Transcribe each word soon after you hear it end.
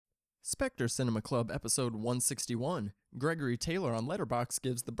Spectre Cinema Club episode 161. Gregory Taylor on Letterboxd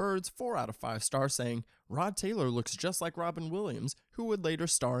gives The Birds 4 out of 5 stars, saying, Rod Taylor looks just like Robin Williams, who would later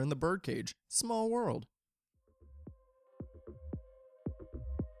star in The Birdcage. Small world.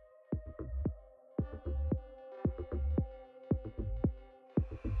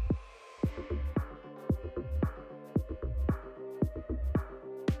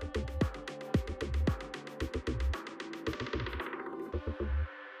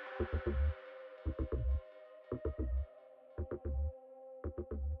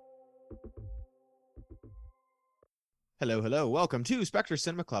 Hello. Welcome to Spectre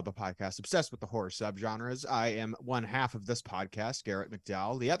Cinema Club, a podcast obsessed with the horror subgenres. I am one half of this podcast, Garrett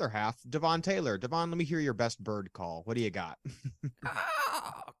McDowell. The other half, Devon Taylor. Devon, let me hear your best bird call. What do you got?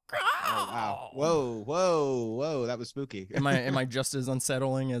 Oh, wow. Whoa. That was spooky. Am I just as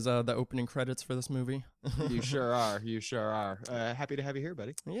unsettling as the opening credits for this movie? You sure are. Happy to have you here,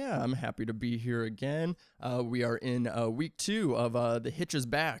 buddy. Yeah, I'm happy to be here again. We are in week 2 of The Hitch is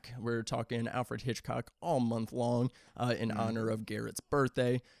Back. We're talking Alfred Hitchcock all month long in honor of Garrett's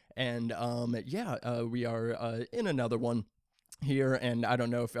birthday. And we are in another one here. And I don't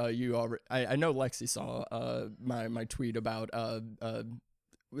know if you already... I know Lexi saw my tweet about...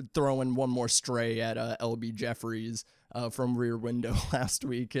 throwing one more stray at LB Jeffries from Rear Window last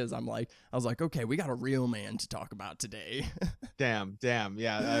week, because I was like, okay, we got a real man to talk about today. Damn.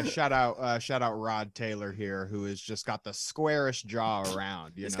 Yeah. Shout out Rod Taylor here, who has just got the squarest jaw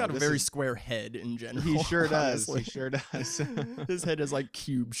around. He's got a very square head in general. He sure does. His head is like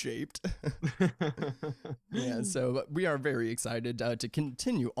cube shaped. Yeah. So we are very excited to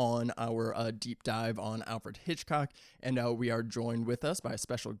continue on our deep dive on Alfred Hitchcock, and we are joined with us by a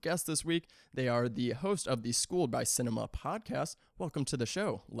special guest this week. They are the host of the Schooled by Cinema podcast. Welcome to the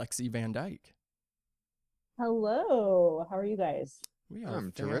show, Lexi Van Dyke. Hello. How are you guys?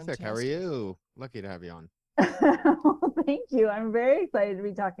 I'm terrific. How are you? Lucky to have you on. Well, thank you. I'm very excited to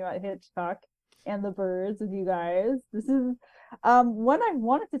be talking about Hitchcock and The Birds with you guys. This is one I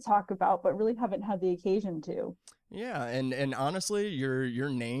wanted to talk about, but really haven't had the occasion to. Yeah, and honestly, your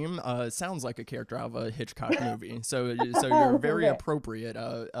name sounds like a character out of a Hitchcock movie, so you're very appropriate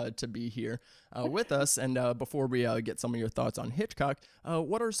to be here with us. And before we get some of your thoughts on Hitchcock,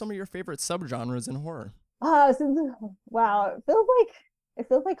 what are some of your favorite subgenres in horror? Wow, it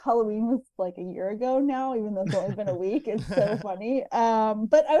feels like Halloween was like a year ago now, even though it's only been a week. It's so funny. But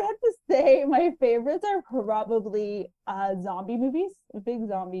I would have to say my favorites are probably zombie movies. I'm a big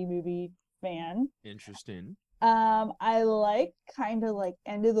zombie movie fan. Interesting. I like kind of like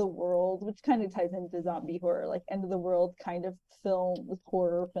end of the world, which kind of ties into zombie horror, like end of the world kind of film with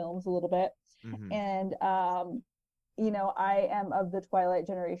horror films a little bit. Mm-hmm. And I am of the Twilight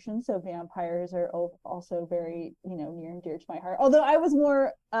generation, so vampires are also very, near and dear to my heart. Although I was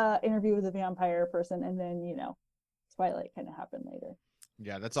more Interview with a Vampire person, and then, Twilight kind of happened later.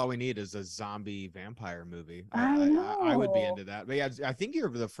 Yeah, that's all we need is a zombie vampire movie. I would be into that. But yeah, I think you're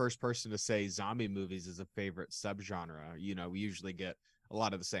the first person to say zombie movies is a favorite subgenre. We usually get a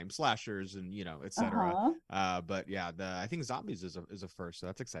lot of the same slashers and, et cetera. But yeah, I think zombies is a first, so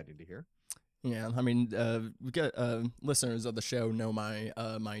that's exciting to hear. Yeah, I mean, we get listeners of the show know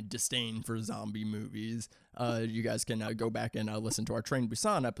my disdain for zombie movies. You guys can go back and listen to our Train to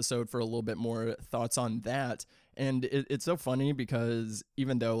Busan episode for a little bit more thoughts on that. And it's so funny because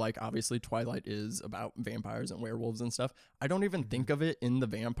even though, like, obviously Twilight is about vampires and werewolves and stuff, I don't even think of it in the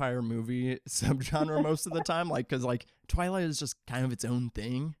vampire movie subgenre most of the time. Like, because, like, Twilight is just kind of its own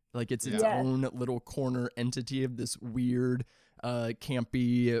thing. Like, it's its own little corner entity of this weird,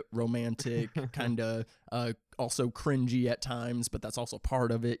 campy, romantic, kind of also cringy at times, but that's also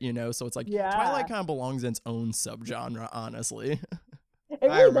part of it, so it's like Twilight kind of belongs in its own subgenre, honestly. It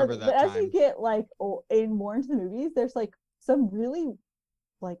really I remember does, that but time. as you get in more into the movies, there's like some really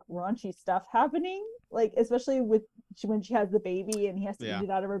like raunchy stuff happening, like especially when she has the baby and he has to eat it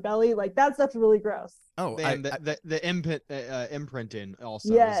out of her belly. Like that stuff's really gross. Oh, and the imprinting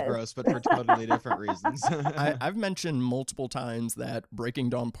also is gross, but for totally different reasons. I've mentioned multiple times that Breaking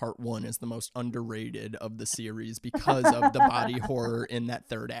Dawn Part 1 is the most underrated of the series because of the body horror in that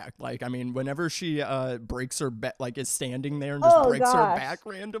third act. Like, I mean, whenever she breaks her back, like is standing there and just breaks her back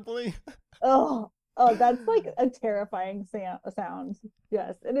randomly. Oh, that's like a terrifying sound.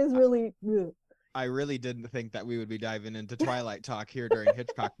 Yes, it is really. I really didn't think that we would be diving into Twilight talk here during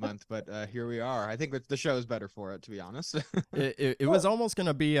Hitchcock month, but here we are. I think the show is better for it, to be honest. It was almost going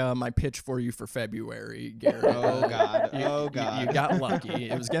to be my pitch for you for February, Garrett. Oh, God. You got lucky.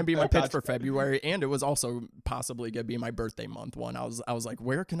 It was going to be my pitch for February, and it was also possibly going to be my birthday month one. I was like,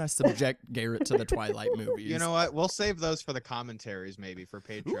 where can I subject Garrett to the Twilight movies? You know what? We'll save those for the commentaries, maybe, for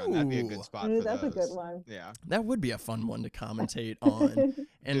Patreon. That'd be a good spot for That's those. a good one. Yeah. That would be a fun one to commentate on.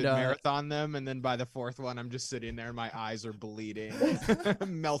 And marathon them, and then by the fourth one, I'm just sitting there and my eyes are bleeding,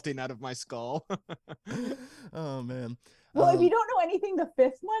 melting out of my skull. Oh, man. Well, if you don't know anything, the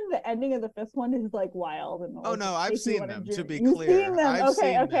fifth one, the ending of the fifth one is like wild. And oh no, I've seen them. To be You've clear, seen them. I've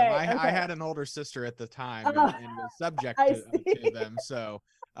seen them. I Okay. had an older sister at the time and was subject to them. So,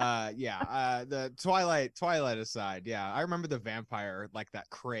 the Twilight aside, yeah, I remember the vampire like that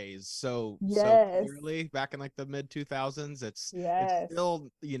craze so clearly back in like the mid 2000s. It's still,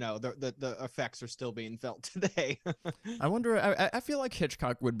 you know, the effects are still being felt today. I wonder. I feel like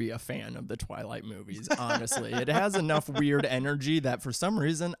Hitchcock would be a fan of the Twilight movies. Honestly, it has enough weird energy that for some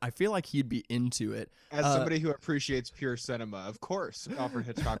reason I feel like he'd be into it. As somebody who appreciates pure cinema, of course, Alfred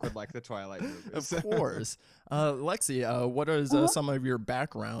Hitchcock would like the Twilight movies. Of course. Lexi, what is some of your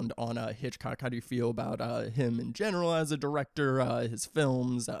background on Hitchcock? How do you feel about him in general as a director, his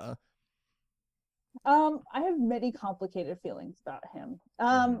films? I have many complicated feelings about him.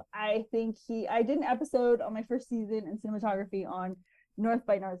 I think I did an episode on my first season in cinematography on North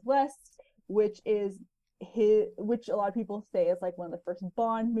by Northwest, which a lot of people say is like one of the first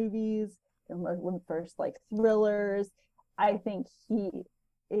Bond movies and one of the first like thrillers. I think he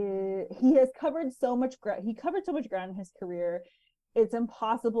has covered so much ground. He covered so much ground in his career. It's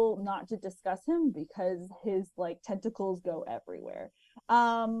impossible not to discuss him because his like tentacles go everywhere.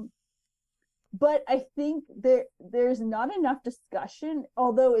 But I think there's not enough discussion,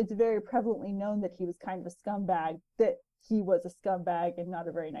 although it's very prevalently known that he was kind of a scumbag, that he was a scumbag and not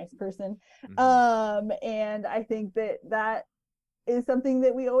a very nice person. And I think that is something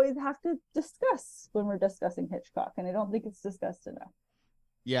that we always have to discuss when we're discussing Hitchcock, and I don't think it's discussed enough.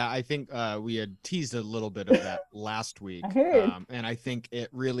 Yeah, I think we had teased a little bit of that last week. I heard. And I think it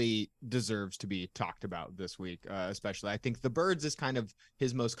really deserves to be talked about this week, especially. I think The Birds is kind of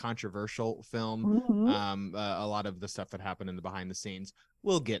his most controversial film. A lot of the stuff that happened in the behind the scenes,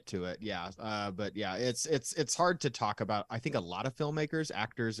 we'll get to it. Yeah. But yeah, it's hard to talk about. I think a lot of filmmakers,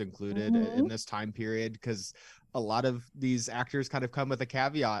 actors included, in this time period, because a lot of these actors kind of come with a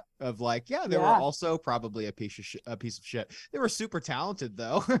caveat of like, they were also probably a piece of shit. They were super talented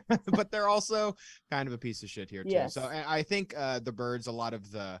though, but they're also kind of a piece of shit here too. So I think The Birds, a lot of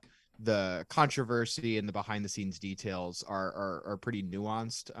the controversy and the behind the scenes details are pretty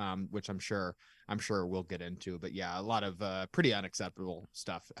nuanced, which I'm sure we'll get into. But yeah, a lot of pretty unacceptable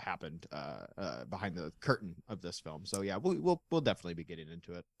stuff happened behind the curtain of this film. So yeah, we'll definitely be getting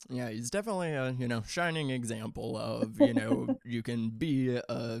into it. Yeah, he's definitely a shining example of you can be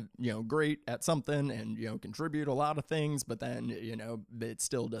great at something and contribute a lot of things, but then it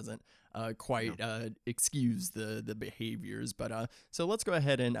still doesn't quite excuse the behaviors. But so let's go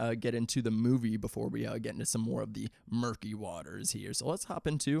ahead and get into the movie before we get into some more of the murky waters here. So let's hop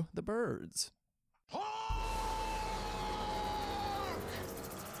into The Birds.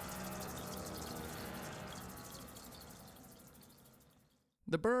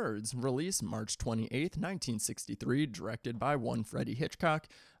 The Birds, released March 28th, 1963, directed by one Freddie Hitchcock.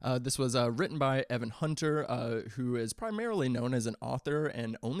 This was written by Evan Hunter, who is primarily known as an author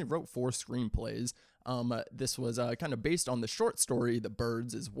and only wrote 4 screenplays. This was kind of based on the short story The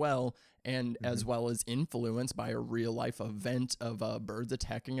Birds as well, and as well as influenced by a real-life event of birds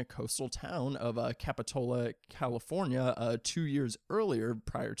attacking a coastal town of Capitola, California, 2 years earlier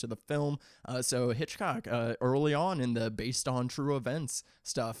prior to the film. So Hitchcock, early on in the based on true events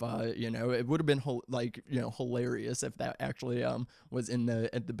stuff, it would have been hilarious if that actually was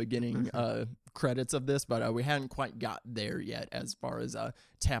at the beginning credits of this, but we hadn't quite got there yet as far as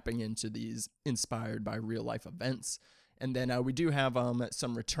tapping into these inspired by real-life events. And then we do have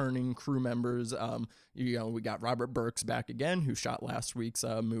some returning crew members. We got Robert Burks back again, who shot last week's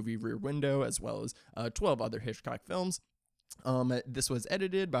movie Rear Window, as well as 12 other Hitchcock films. This was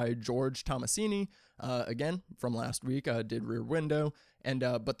edited by George Tomasini, again, from last week, did Rear Window. And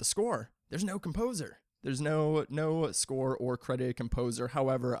but the score, there's no composer. There's no score or credited composer.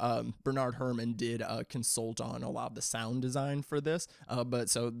 However, Bernard Herrmann did consult on a lot of the sound design for this. But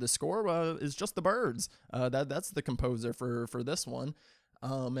so the score is just The Birds. That's the composer for this one.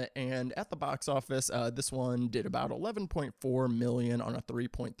 And at the box office, this one did about 11.4 million on a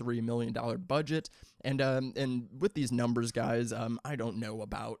 3.3 million dollar budget. And with these numbers, guys, I don't know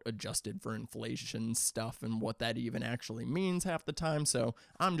about adjusted for inflation stuff and what that even actually means half the time. So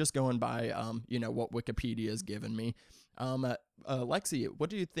I'm just going by what Wikipedia has given me. Lexi, what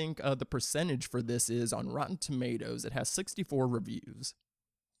do you think the percentage for this is on Rotten Tomatoes? It has 64 reviews.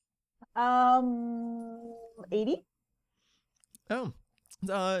 80. Oh,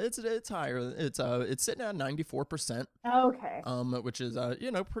 it's higher. It's sitting at 94%. Okay. Which is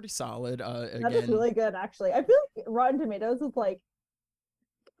pretty solid. That is really good, actually. I feel like Rotten Tomatoes is like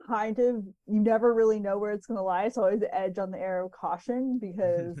kind of, you never really know where it's gonna lie. So always edge on the air of caution,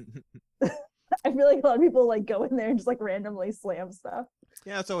 because I feel like a lot of people like go in there and just like randomly slam stuff.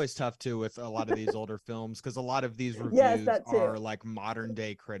 Yeah, it's always tough too with a lot of these older films, because a lot of these reviews are like modern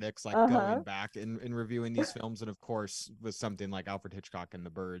day critics, like going back and reviewing these films. And of course, with something like Alfred Hitchcock and the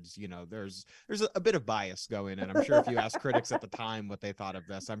Birds, there's a bit of bias going in. I'm sure if you ask critics at the time what they thought of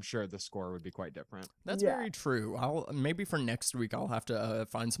this, I'm sure the score would be quite different. That's very true. I'll maybe for next week I'll have to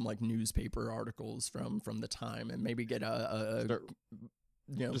find some like newspaper articles from the time and maybe get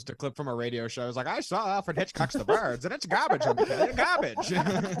just a clip from a radio show. It's like, I saw Alfred Hitchcock's The Birds, and it's garbage. I'm garbage.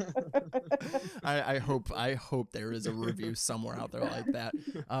 I hope there is a review somewhere out there like that.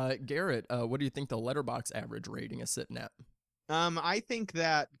 Garrett, what do you think the Letterboxd average rating is sitting at? I think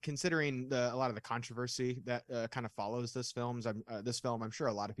that considering a lot of the controversy that kind of follows this film, I'm sure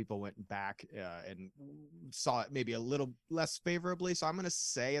a lot of people went back and saw it maybe a little less favorably. So I'm going to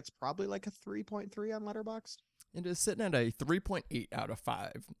say it's probably like a 3.3 on Letterboxd. It is sitting at a 3.8 out of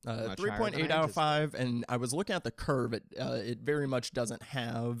 5. 3.8 out of 5, and I was looking at the curve. It very much doesn't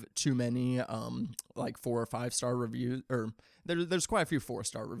have too many like 4 or 5 star reviews, or there's quite a few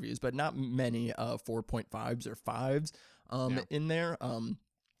 4-star reviews, but not many 4.5s or 5s in there.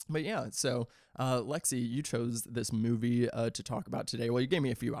 But yeah, so Lexi, you chose this movie to talk about today. Well, you gave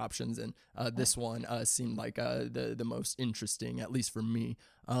me a few options, and this one seemed like the most interesting, at least for me.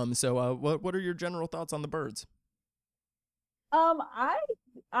 So what are your general thoughts on The Birds?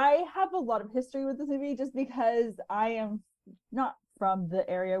 I have a lot of history with this movie, just because I am not from the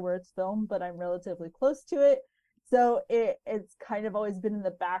area where it's filmed, but I'm relatively close to it. So it's kind of always been in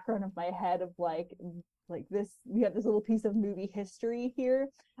the background of my head of like this, we have this little piece of movie history here.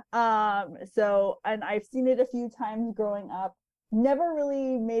 So, and I've seen it a few times growing up, never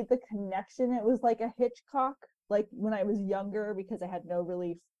really made the connection. It was like a Hitchcock, like when I was younger, because I had no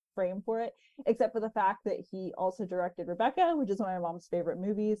really frame for it, except for the fact that he also directed Rebecca, which is one of my mom's favorite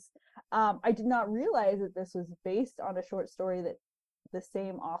movies. I did not realize that this was based on a short story that the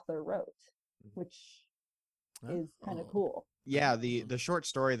same author wrote, which is kind of cool. Yeah, the short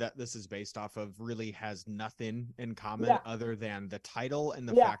story that this is based off of really has nothing in common other than the title and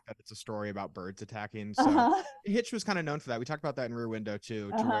the fact that it's a story about birds attacking. So Hitch was kind of known for that. We talked about that in Rear Window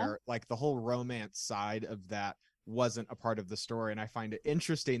too, to where like the whole romance side of that wasn't a part of the story. And I find it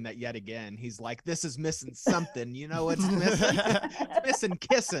interesting that yet again he's like, this is missing something. You know what's missing? It's missing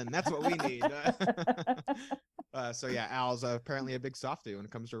kissing. That's what we need. So yeah, Al's apparently a big softie when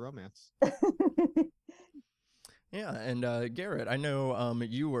it comes to romance. Yeah, and Garrett, I know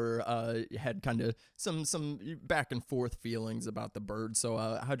you were had kind of some back and forth feelings about The Bird.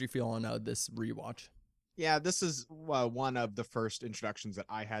 So how'd you feel on this rewatch? Yeah, this is one of the first introductions that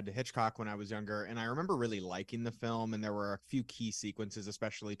I had to Hitchcock when I was younger, and I remember really liking the film, and there were a few key sequences,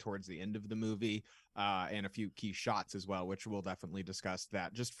 especially towards the end of the movie, and a few key shots as well, which we'll definitely discuss,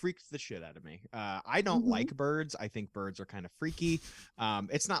 that just freaked the shit out of me. I don't like birds. I think birds are kind of freaky.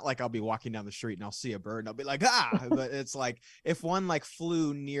 It's not like I'll be walking down the street and I'll see a bird and I'll be like, but it's like if one like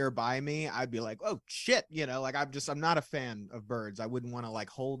flew nearby me, I'd be like, oh shit, like I'm not a fan of birds. I wouldn't want to like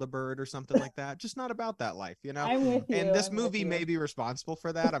hold a bird or something like that. Just not about that life, I'm with you. And this movie may be responsible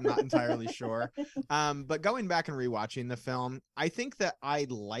for that. I'm not entirely sure. But going back and rewatching the film, I think that I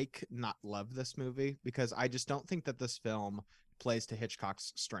not love this movie, because I just don't think that this film plays to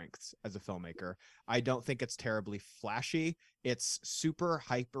Hitchcock's strengths as a filmmaker. I don't think it's terribly flashy. It's super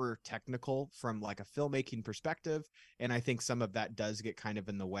hyper technical from like a filmmaking perspective. And I think some of that does get kind of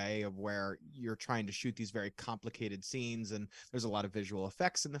in the way of where you're trying to shoot these very complicated scenes. And there's a lot of visual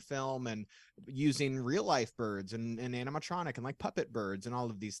effects in the film and using real life birds and animatronic and like puppet birds and all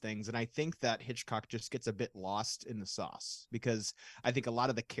of these things. And I think that Hitchcock just gets a bit lost in the sauce, because I think a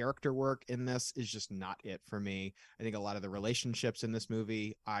lot of the character work in this is just not it for me. I think a lot of the relationships in this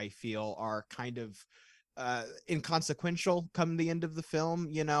movie I feel are kind of inconsequential come the end of the film.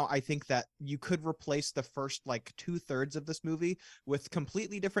 You know, I think that you could replace the first like 2/3 of this movie with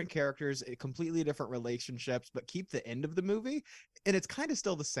completely different characters, completely different relationships, but keep the end of the movie and it's kind of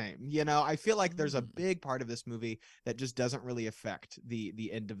still the same. You know, I feel like there's a big part of this movie that just doesn't really affect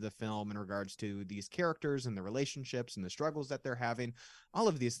the end of the film in regards to these characters and the relationships and the struggles that they're having. All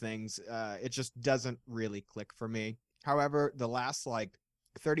of these things, it just doesn't really click for me. However, the last like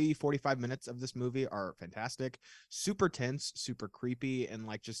 30-45 minutes of this movie are fantastic, super tense, super creepy, and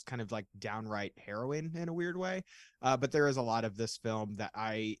like just kind of like downright harrowing in a weird way. But there is a lot of this film that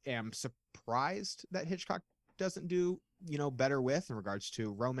I am surprised that Hitchcock doesn't do, you know, better with in regards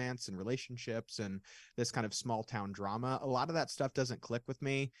to romance and relationships and this kind of small town drama. A lot of that stuff doesn't click with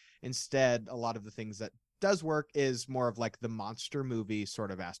me. Instead, a lot of the things that does work is more of like the monster movie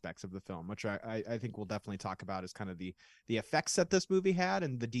sort of aspects of the film, which I think we'll definitely talk about as kind of the effects that this movie had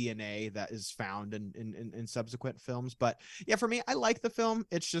and the DNA that is found in subsequent films. But yeah, for me, I like the film.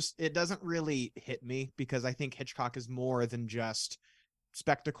 It's just, it doesn't really hit me because I think Hitchcock is more than just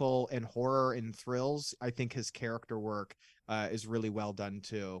spectacle and horror and thrills. I think his character work is really well done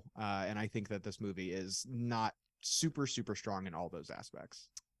too. And I think that this movie is not super strong in all those aspects.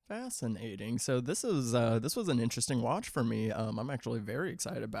 Fascinating. So this was an interesting watch for me. I'm actually very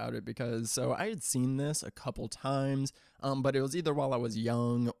excited about it because I had seen this a couple times, but it was either while I was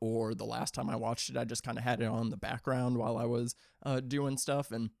young or the last time I watched it, I just kind of had it on the background while I was doing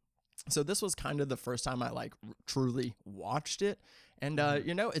stuff. And so this was kind of the first time I like truly watched it. And,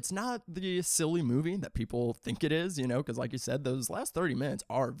 you know, it's not the silly movie that people think it is, you know, because like you said, those last 30 minutes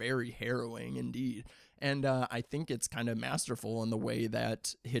are very harrowing indeed. And I think it's kind of masterful in the way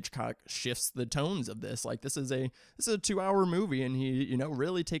that Hitchcock shifts the tones of this. Like this is a 2-hour movie, and he, you know,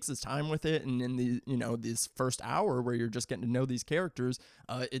 really takes his time with it. And in the, you know, this first hour where you're just getting to know these characters,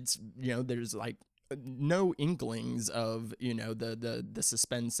 it's, you know, there's like no inklings of, you know, the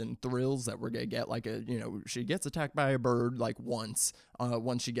suspense and thrills that we're gonna get. Like a, you know, she gets attacked by a bird like once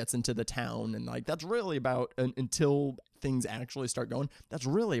she gets into the town, and like that's really about until things actually start going, that's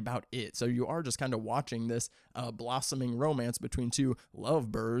really about it. So you are just kind of watching this blossoming romance between two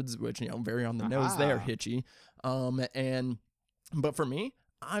lovebirds, which, you know, very on the nose there, Hitchy. And but for me,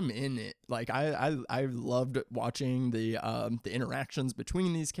 I'm in it. Like I loved watching the interactions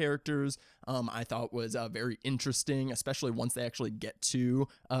between these characters. I thought was very interesting, especially once they actually get to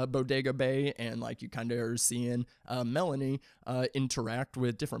Bodega Bay, and like you kind of are seeing Melanie interact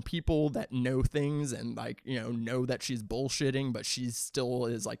with different people that know things, and like, you know that she's bullshitting, but she still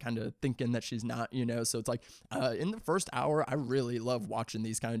is like kind of thinking that she's not, you know. So it's like in the first hour, I really love watching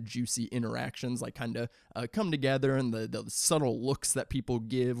these kind of juicy interactions like kind of come together, and the subtle looks that people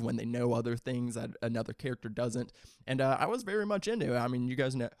give when they know other things that another character doesn't. And I was very much into it. I mean, you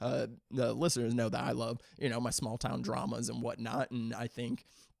guys know, the listeners know that I love, you know, my small town dramas and whatnot. And I think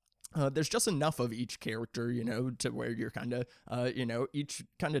there's just enough of each character, you know, to where you're kind of, you know, each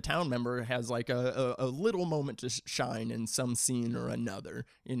kind of town member has like a little moment to shine in some scene or another.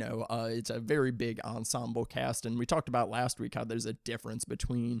 You know, it's a very big ensemble cast. And we talked about last week how there's a difference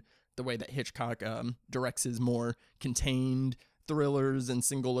between the way that Hitchcock directs his more contained thrillers and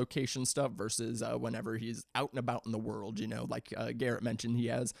single location stuff versus whenever he's out and about in the world. You know, like Garrett mentioned, he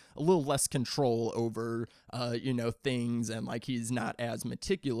has a little less control over you know, things, and like he's not as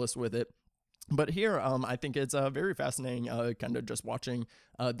meticulous with it. But here, I think it's very fascinating, kind of just watching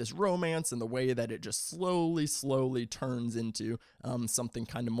this romance and the way that it just slowly turns into something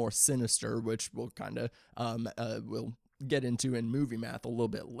kind of more sinister, which we'll kind of will get into in movie math a little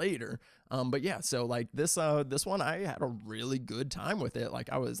bit later. But yeah, so like this one, I had a really good time with it. Like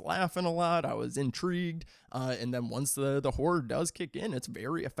I was laughing a lot, I was intrigued, and then once the horror does kick in, it's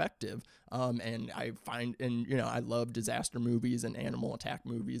very effective. And I find, and you know, I love disaster movies and animal attack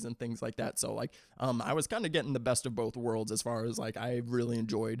movies and things like that. So like, I was kind of getting the best of both worlds as far as like, I really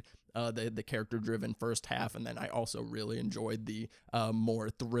enjoyed the character driven first half, and then I also really enjoyed the more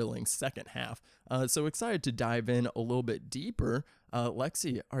thrilling second half. So excited to dive in a little bit deeper.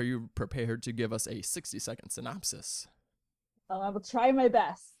 Lexi, are you prepared to give us a 60-second synopsis? I will try my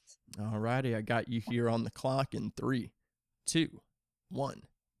best. Alrighty, I got you here on the clock in 3, 2, 1,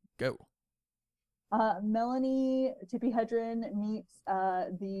 go. Melanie Tippi Hedren meets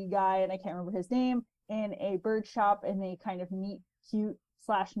the guy, and I can't remember his name, in a bird shop, and they kind of meet cute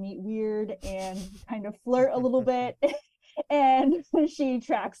 / meet weird and kind of flirt a little bit. And she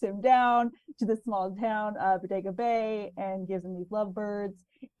tracks him down to the small town, Bodega Bay, and gives him these lovebirds.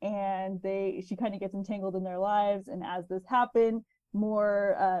 And she kind of gets entangled in their lives. And as this happens,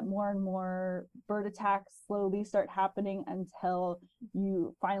 more and more bird attacks slowly start happening until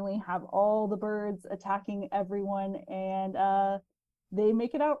you finally have all the birds attacking everyone, and they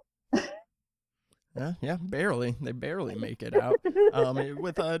make it out. Yeah, barely. They barely make it out.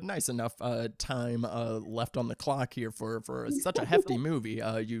 With nice enough time left on the clock here for such a hefty movie,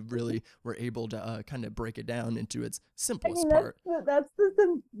 you really were able to kind of break it down into its I simplest mean, part. that's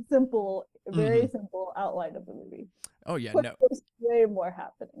the simple, Hmm. very simple outline of the movie. Oh yeah, But no, there's way more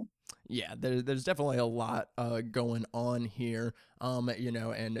happening. yeah, there's definitely a lot going on here,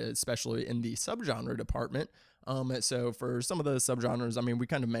 and especially in the subgenre department. So for some of the subgenres, I mean, we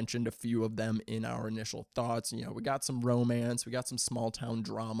kind of mentioned a few of them in our initial thoughts. We got some romance, we got some small town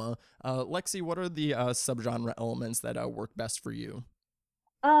drama. Lexi, what are the subgenre elements that work best for you?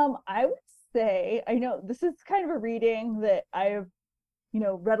 I would say, I know this is kind of a reading that I've,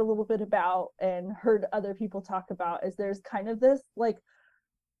 read a little bit about and heard other people talk about, is there's kind of this like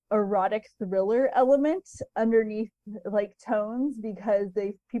erotic thriller element underneath like tones, because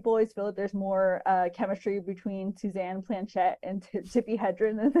people always feel that there's more chemistry between Suzanne Planchette and Tippi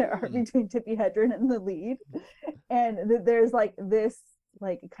Hedren than there are Hmm. between Tippi Hedren and the lead, and there's like this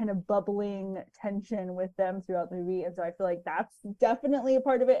like kind of bubbling tension with them throughout the movie, and so I feel like that's definitely a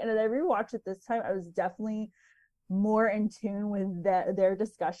part of it. And as I rewatched it this time, I was definitely more in tune with their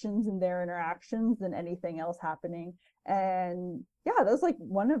discussions and their interactions than anything else happening. And yeah, that was like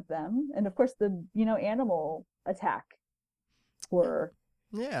one of them. And of course, the animal attack horror.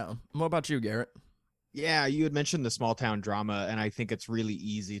 Yeah. What about you, Garrett? Yeah, you had mentioned the small town drama, and I think it's really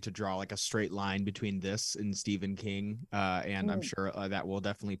easy to draw like a straight line between this and Stephen King. And I'm Mm. sure that will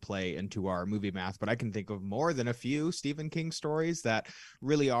definitely play into our movie math. But I can think of more than a few Stephen King stories that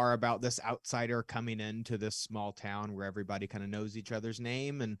really are about this outsider coming into this small town where everybody kind of knows each other's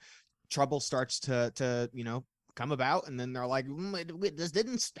name, and trouble starts to come about, and then they're like, this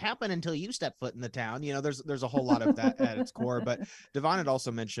didn't happen until you step foot in the town. There's a whole lot of that at its core. But Devon had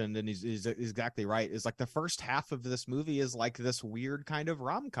also mentioned, and he's exactly right, is like the first half of this movie is like this weird kind of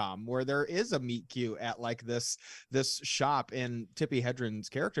rom-com where there is a meet cute at like this shop, and Tippi Hedren's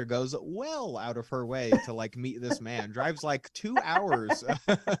character goes well out of her way to like meet this man, drives like 2 hours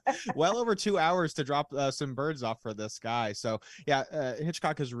well over 2 hours to drop some birds off for this guy. So yeah,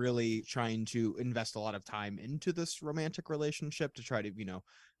 Hitchcock is really trying to invest a lot of time into this romantic relationship to try to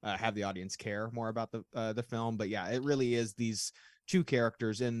have the audience care more about the film. But yeah, it really is these two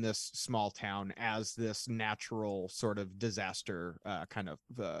characters in this small town as this natural sort of disaster kind of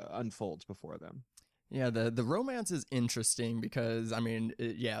unfolds before them. Yeah, the romance is interesting because I mean,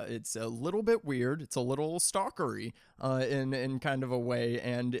 yeah, it's a little bit weird. It's a little stalkery, in kind of a way,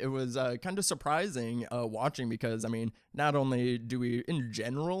 and it was kind of surprising watching because I mean, not only do we in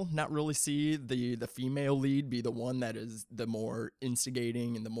general not really see the female lead be the one that is the more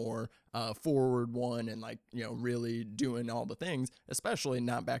instigating and the more forward one, and like really doing all the things, especially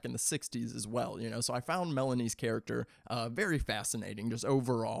not back in the '60s as well. So I found Melanie's character very fascinating, just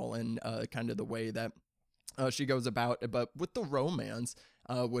overall, and kind of the way that she goes about it. But with the romance,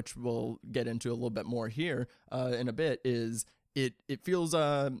 which we'll get into a little bit more here in a bit, is it feels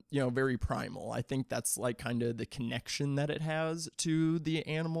very primal. I think that's like kind of the connection that it has to the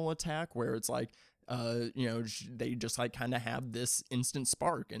animal attack, where it's like they just like kind of have this instant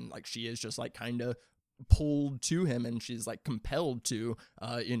spark, and like she is just like kind of pulled to him, and she's like compelled to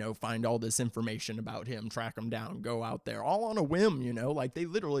find all this information about him, track him down, go out there all on a whim. Like they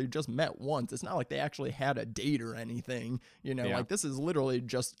literally just met once. It's not like they actually had a date or anything. Yeah. Like this is literally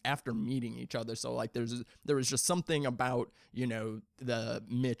just after meeting each other. So like there was just something about the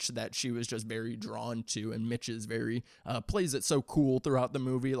Mitch that she was just very drawn to, and Mitch is very plays it so cool throughout the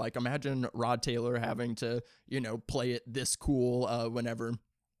movie. Like imagine Rod Taylor having to play it this cool whenever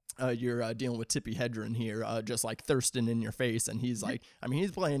you're dealing with Tippi Hedren here, just like thirsting in your face, and he's like, I mean,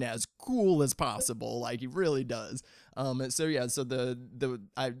 he's playing as cool as possible, like he really does. So yeah, so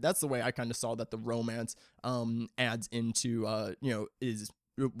that's the way I kind of saw that the romance adds into is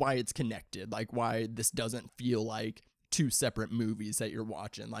why it's connected, like why this doesn't feel like two separate movies that you're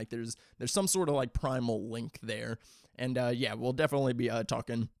watching. Like there's some sort of like primal link there, and yeah, we'll definitely be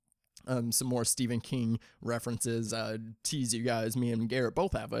talking some more Stephen King references. Tease you guys, me and Garrett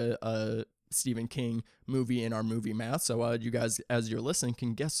both have a Stephen King movie in our movie math. So you guys, as you're listening,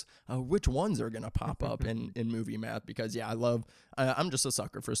 can guess which ones are going to pop up in movie math. Because yeah, I'm just a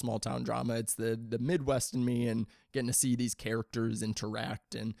sucker for small town drama. It's the Midwest in me, and getting to see these characters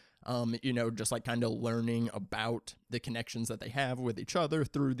interact, and just like kind of learning about the connections that they have with each other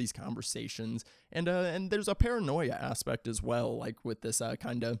through these conversations. And there's a paranoia aspect as well, like with this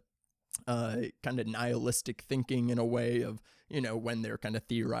kind of kind of nihilistic thinking in a way of, when they're kind of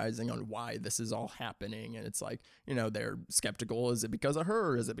theorizing on why this is all happening. And it's like, they're skeptical. Is it because of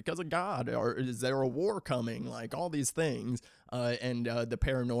her? Is it because of God? Or is there a war coming? Like all these things. And the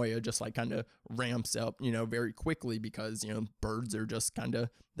paranoia just like kind of ramps up, very quickly because, birds are just kind of,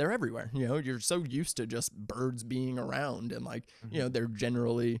 they're everywhere. You're so used to just birds being around, and like, they're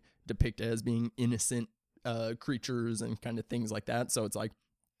generally depicted as being innocent creatures and kind of things like that. So it's like,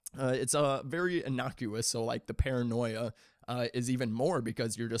 it's very innocuous. So like the paranoia is even more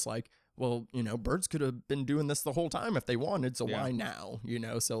because you're just like, well, birds could have been doing this the whole time if they wanted. So why now?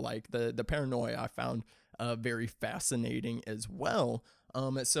 So like the paranoia I found very fascinating as well.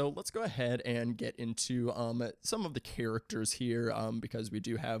 So let's go ahead and get into some of the characters here, because we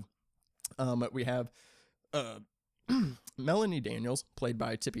do have we have Melanie Daniels, played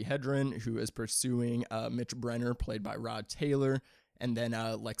by Tippi Hedren, who is pursuing Mitch Brenner, played by Rod Taylor. And then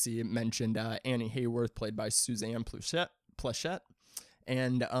Lexi mentioned Annie Hayworth, played by Suzanne Pleshette.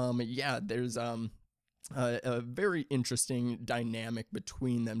 And there's a very interesting dynamic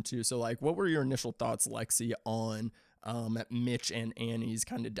between them two. So like, what were your initial thoughts, Lexi, on Mitch and Annie's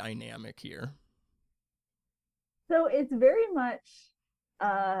kind of dynamic here? So it's very much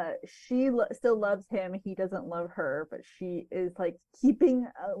she still loves him, he doesn't love her, but she is like keeping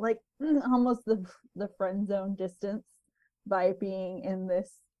like almost the friend zone distance by being in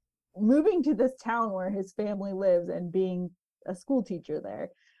this, moving to this town where his family lives and being a school teacher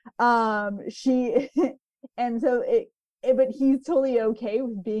there. She and so but he's totally okay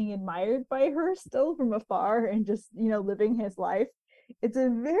with being admired by her still from afar and just living his life. It's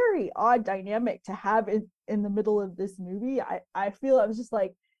a very odd dynamic to have in the middle of this movie. I feel I was just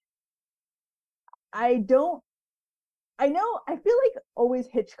like, I don't I feel like always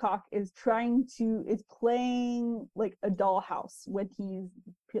Hitchcock is playing like a dollhouse when he's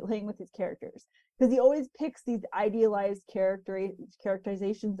playing with his characters, because he always picks these idealized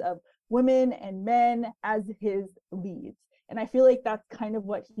characterizations of women and men as his leads, and I feel like that's kind of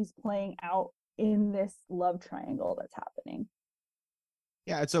what he's playing out in this love triangle that's happening.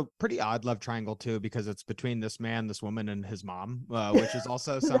 Yeah, it's a pretty odd love triangle too, because it's between this man, this woman, and his mom, which is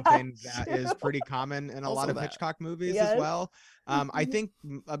also something that is pretty common in a lot of Hitchcock movies as well. I think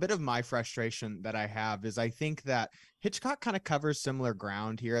a bit of my frustration that I have is I think that Hitchcock kind of covers similar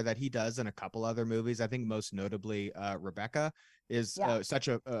ground here that he does in a couple other movies. I think most notably Rebecca is such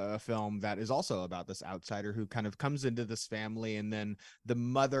a film that is also about this outsider who kind of comes into this family, and then the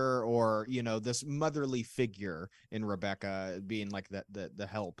mother, or this motherly figure in Rebecca being like the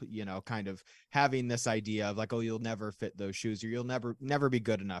help, kind of having this idea of like, oh, you'll never fit those shoes, or you'll never be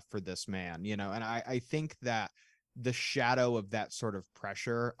good enough for this man, and I think that the shadow of that sort of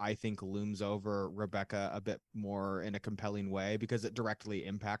pressure, I think, looms over Rebecca a bit more in a compelling way, because it directly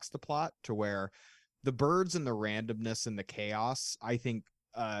impacts the plot, to where the birds and the randomness and the chaos, I think,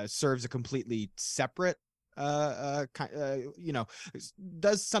 serves a completely separate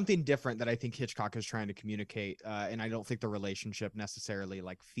does something different that I think Hitchcock is trying to communicate, and I don't think the relationship necessarily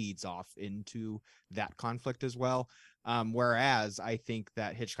like feeds off into that conflict as well, whereas I think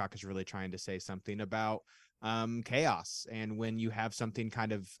that Hitchcock is really trying to say something about chaos, and when you have something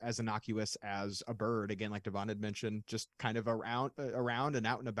kind of as innocuous as a bird, again, like Devon had mentioned, just kind of around and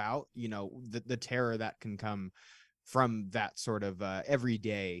out and about, the terror that can come from that sort of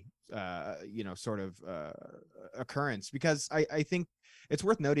everyday sort of occurrence. Because I think it's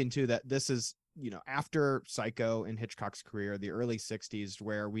worth noting too that this is after Psycho in Hitchcock's career, the early 60s,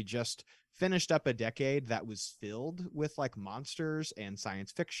 where we just finished up a decade that was filled with like monsters and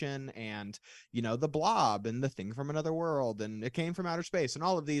science fiction and the Blob and The Thing from Another World and It Came from Outer Space and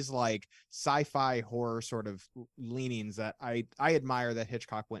all of these like sci-fi horror sort of leanings that I admire that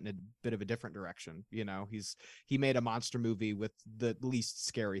Hitchcock went in a bit of a different direction. He made a monster movie with the least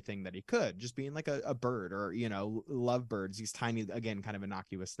scary thing that he could, just being like a bird, or lovebirds, these tiny, again, kind of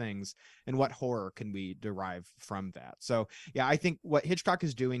innocuous things, and what horror can we derive from that. So yeah, I think what Hitchcock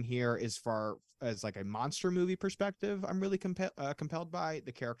is doing here, as far as like a monster movie perspective, I'm really compelled by.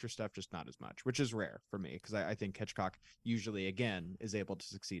 The character stuff just not as much, which is rare for me, because I think Hitchcock usually, again, is able to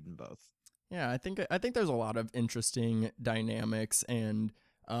succeed in both. Yeah, I think there's a lot of interesting dynamics, and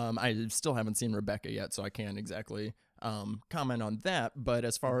I still haven't seen Rebecca yet, so I can't exactly comment on that. But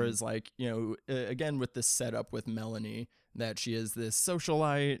as far as like, again, with this setup with Melanie, that she is this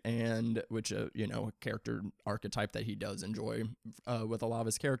socialite, and which, a character archetype that he does enjoy with a lot of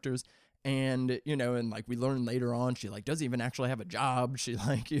his characters. And, you know, and like we learn later on, she like doesn't even actually have a job. She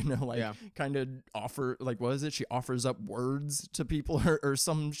like, you know, like kind of what is it? She offers up words to people or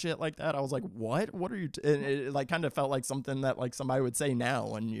some shit like that. I was like, what are you, and it like kind of felt like something that like somebody would say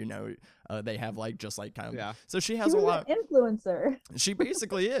now. And, you know, they have like just like kind of, so she has she was a lot. An influencer. She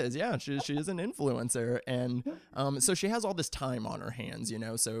basically is. Yeah. She is an influencer. And, so she has all this time on her hands, you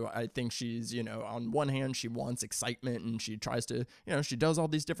know, so I think she's, you know, on one hand, she wants excitement and she tries to, you know, she does all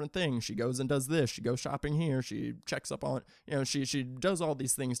these different things. She goes and does this, she goes shopping here, she checks up on, you know, she does all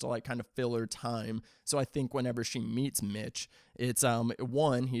these things to like kind of fill her time. So I think whenever she meets Mitch, it's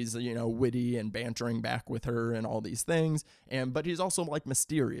one, he's, you know, witty and bantering back with her and all these things, but he's also like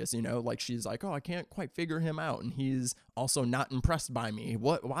mysterious, you know, like she's like, oh, I can't quite figure him out, and he's also not impressed by me.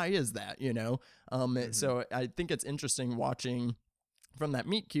 Why is that, you know? So I think it's interesting watching from that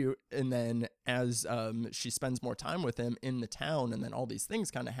meet cute, and then as she spends more time with him in the town, and then all these things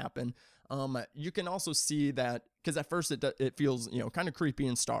kind of happen. You can also see that, because at first it feels, you know, kind of creepy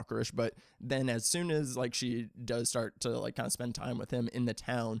and stalkerish, but then as soon as like she does start to like kind of spend time with him in the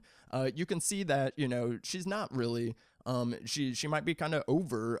town, you can see that, you know, she's not really she might be kind of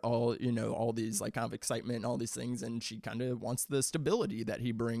over all, you know, all these like kind of excitement and all these things, and she kind of wants the stability that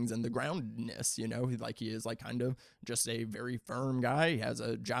he brings and the groundedness, you know, he is like kind of just a very firm guy. He has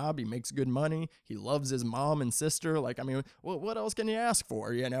a job, he makes good money, he loves his mom and sister. Like, I mean, what else can you ask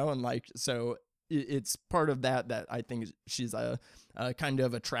for, you know? And like, so it's part of that I think she's kind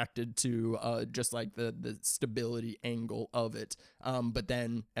of attracted to, just like the stability angle of it. But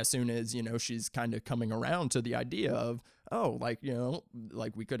then as soon as, you know, she's kind of coming around to the idea of, oh, like, you know,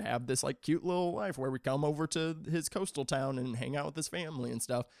 like we could have this like cute little life where we come over to his coastal town and hang out with his family and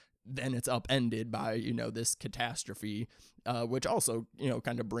stuff, then it's upended by, you know, this catastrophe, which also, you know,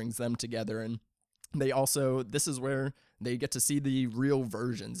 kind of brings them together. And they also, this is where they get to see the real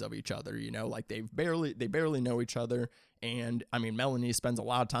versions of each other, you know, like they barely know each other. And I mean, Melanie spends a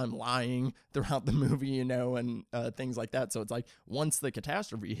lot of time lying throughout the movie, you know, and things like that. So it's like once the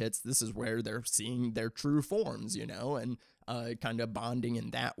catastrophe hits, this is where they're seeing their true forms, you know, and kind of bonding in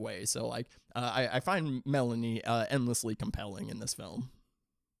that way. So like I find Melanie endlessly compelling in this film.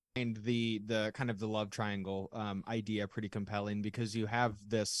 And the kind of the love triangle idea pretty compelling, because you have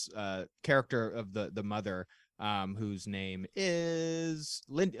this character of the mother, whose name is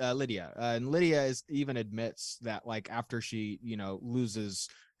Lydia, and Lydia is even admits that like after she, you know, loses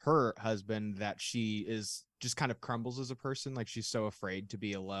her husband, that she is just kind of crumbles as a person. Like she's so afraid to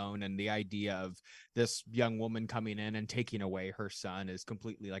be alone, and the idea of this young woman coming in and taking away her son is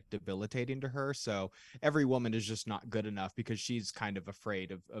completely like debilitating to her. So every woman is just not good enough because she's kind of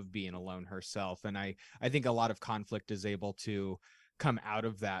afraid of being alone herself. And I think a lot of conflict is able to come out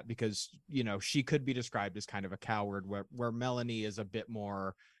of that, because, you know, she could be described as kind of a coward, where Melanie is a bit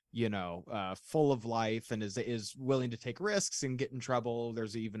more, you know, full of life and is willing to take risks and get in trouble.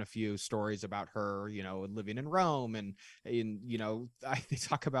 There's even a few stories about her, you know, living in Rome, and you know, they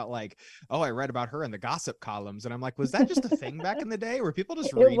talk about like, oh, I read about her in the gossip columns, and I'm like, was that just a thing back in the day? Were people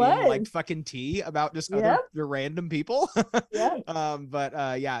just reading like fucking tea about just other random people? I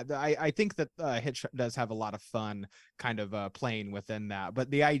think that Hitch does have a lot of fun kind of playing within that.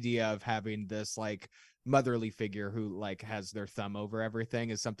 But the idea of having this like motherly figure who like has their thumb over everything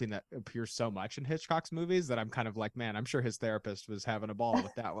is something that appears so much in Hitchcock's movies that I'm kind of like, man, I'm sure his therapist was having a ball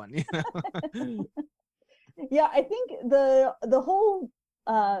with that one, you know? Yeah, I think the whole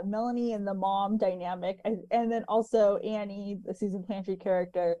Melanie and the mom dynamic, and then also Annie, the Susan Plantrey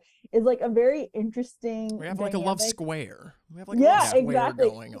character, is like a very interesting We have dynamic. like a love square. We have like a love square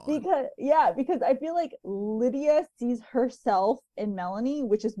going on. Because I feel like Lydia sees herself in Melanie,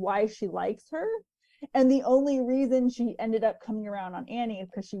 which is why she likes her. And the only reason she ended up coming around on Annie is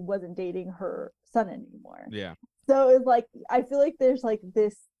because she wasn't dating her son anymore. Yeah. So it's like, I feel like there's like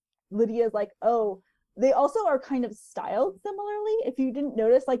this, Lydia's like, oh, they also are kind of styled similarly. If you didn't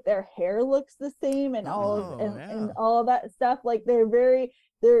notice, like their hair looks the same and and all of that stuff. Like they're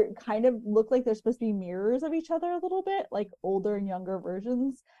kind of look like they're supposed to be mirrors of each other a little bit, like older and younger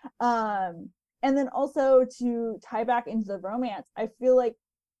versions. And then also to tie back into the romance, I feel like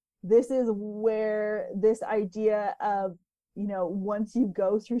this is where this idea of, you know, once you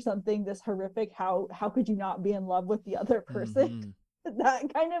go through something this horrific, how could you not be in love with the other person?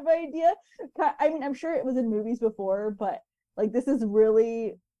 That kind of idea. I mean, I'm sure it was in movies before, but like this is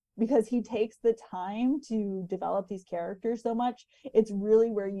really, because he takes the time to develop these characters so much, it's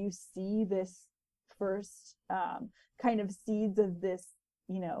really where you see this first kind of seeds of this,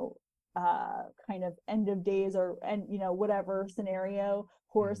 you know, kind of end of days and you know, whatever scenario,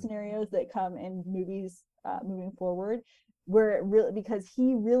 horror scenarios that come in movies moving forward. where it really, because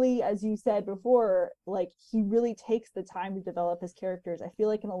he really, as you said before, like he really takes the time to develop his characters. I feel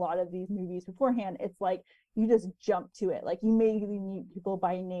like in a lot of these movies beforehand, it's like you just jump to it, like you maybe meet people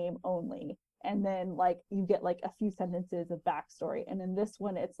by name only, and then like you get like a few sentences of backstory, and in this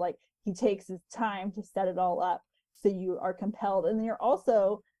one it's like he takes his time to set it all up, so you are compelled, and you're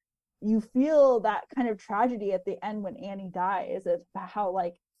also, you feel that kind of tragedy at the end when Annie dies, of how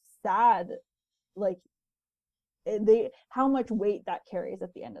like sad, like they, how much weight that carries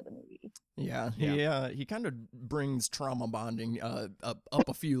at the end of the movie. Yeah, Yeah. he kind of brings trauma bonding up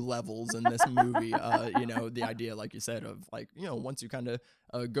a few levels in this movie. You know, the idea, like you said, of like, you know, once you kind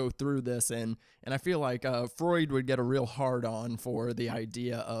of go through this, and I feel like Freud would get a real hard on for the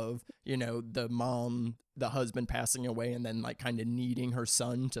idea of, you know, the husband passing away and then like kind of needing her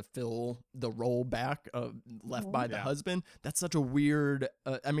son to fill the role back left by the Yeah. husband. That's such a weird,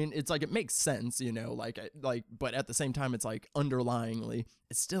 I mean, it's like, it makes sense, you know, like, but at the same time, it's like underlyingly,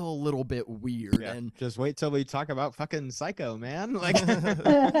 it's still a little bit weird. Yeah. And Just wait till we talk about fucking Psycho, man. Like,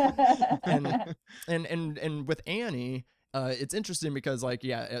 and with Annie, it's interesting because like,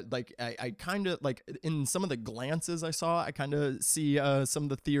 yeah, like I kind of like in some of the glances I saw, I kind of see some of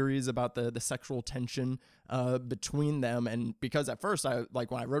the theories about the sexual tension between them. And because at first I,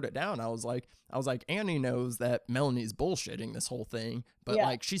 like when I wrote it down, I was like Annie knows that Melanie's bullshitting this whole thing, but Yeah.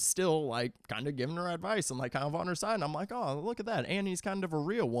 like she's still like kind of giving her advice and like kind of on her side. And I'm like, oh, look at that, Annie's kind of a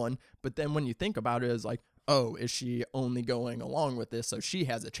real one. But then when you think about it, it's like, oh, is she only going along with this so she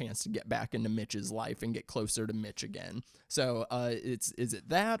has a chance to get back into Mitch's life and get closer to Mitch again? So is it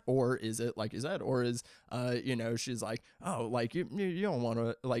that, or is it like you said, or is you know, she's like, oh, like you don't want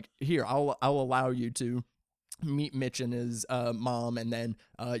to, like, here, I'll allow you to meet Mitch and his mom, and then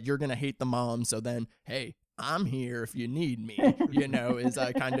you're gonna hate the mom, so then hey, I'm here if you need me, you know, is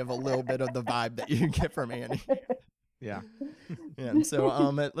kind of a little bit of the vibe that you get from Annie. yeah. Yeah. So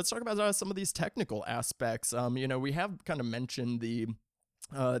let's talk about some of these technical aspects. You know, we have kind of mentioned the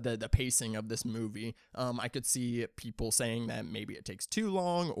pacing of this movie. I could see people saying that maybe it takes too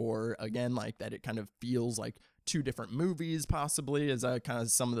long, or again, like that it kind of feels like two different movies, possibly, is kind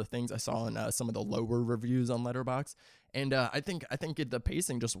of some of the things I saw in some of the lower reviews on Letterboxd. And I think the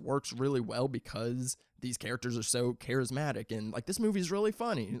pacing just works really well because these characters are so charismatic, and like this movie's really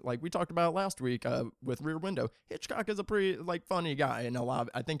funny. Like we talked about last week with Rear Window, Hitchcock is a pretty like funny guy, and a lot of,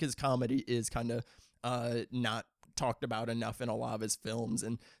 I think his comedy is kind of not talked about enough in a lot of his films.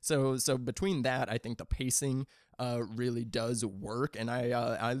 And so between that, I think the pacing really does work, and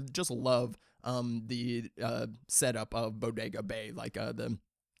I just love the setup of Bodega Bay, like the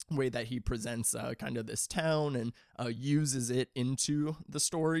way that he presents kind of this town and uses it into the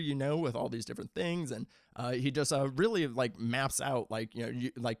story, you know, with all these different things. And he just really like maps out, like, you know,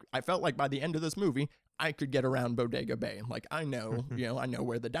 like I felt like by the end of this movie, I could get around Bodega Bay. Like I know, you know, I know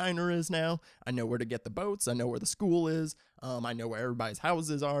where the diner is now. I know where to get the boats. I know where the school is. I know where everybody's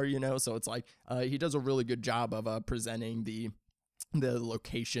houses are, you know. So it's like he does a really good job of presenting the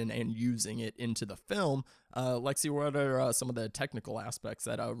location and using it into the film. Lexi, what are some of the technical aspects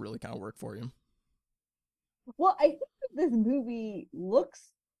that really kind of work for you? Well, I think that this movie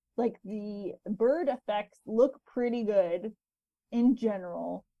looks like, the bird effects look pretty good in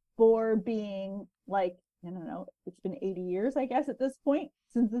general for being like, I don't know, it's been 80 years, I guess, at this point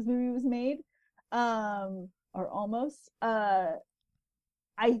since this movie was made. Or almost. I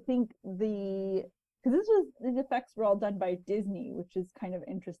think because these effects were all done by Disney, which is kind of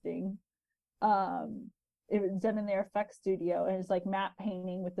interesting. It was done in their effects studio, and it's like matte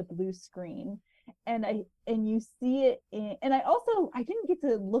painting with the blue screen. And you see it in, and I didn't get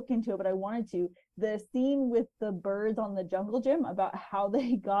to look into it, but I wanted to. The scene with the birds on the jungle gym, about how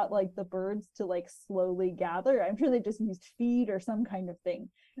they got like the birds to like slowly gather. I'm sure they just used feed or some kind of thing.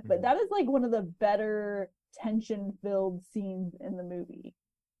 But that is like one of the better tension-filled scenes in the movie.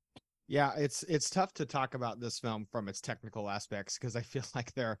 Yeah, it's tough to talk about this film from its technical aspects, because I feel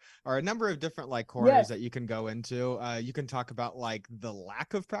like there are a number of different like corners that you can go into. You can talk about like the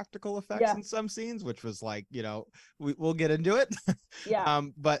lack of practical effects in some scenes, which was like, you know, we'll get into it.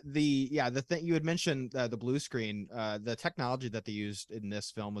 But the thing you had mentioned, the blue screen, the technology that they used in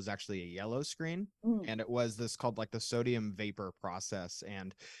this film was actually a yellow screen, and it was this called like the sodium vapor process,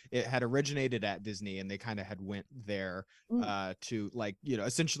 and it had originated at Disney, and they kind of had went there to like, you know,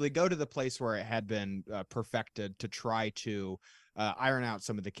 essentially go to the place where it had been perfected to try to iron out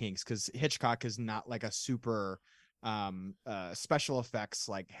some of the kinks, because Hitchcock is not like a super special effects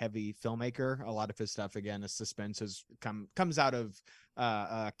like heavy filmmaker. A lot of his stuff again is suspense comes out of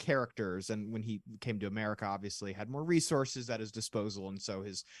characters, and when he came to America obviously had more resources at his disposal, and so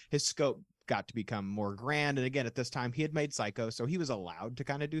his scope got to become more grand. And again, at this time he had made Psycho, so he was allowed to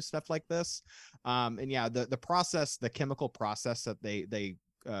kind of do stuff like this. And yeah, the chemical process that they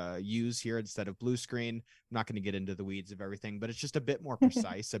use here instead of blue screen, I'm not going to get into the weeds of everything, but it's just a bit more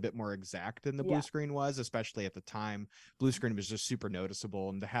precise, a bit more exact than the blue screen was, especially at the time. Blue screen was just super noticeable,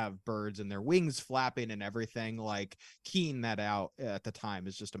 and to have birds and their wings flapping and everything, like keying that out at the time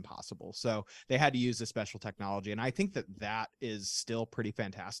is just impossible. So they had to use the special technology, and I think that is still pretty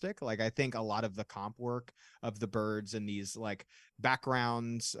fantastic. Like, I think a lot of the comp work of the birds and these like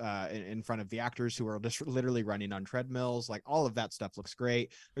backgrounds in front of the actors who are just literally running on treadmills, like all of that stuff looks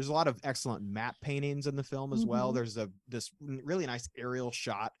great. There's a lot of excellent matte paintings in the film as well. There's this really nice aerial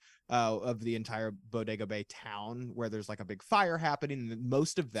shot of the entire Bodega Bay town where there's like a big fire happening, and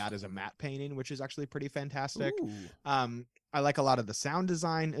most of that is a matte painting, which is actually pretty fantastic. I like a lot of the sound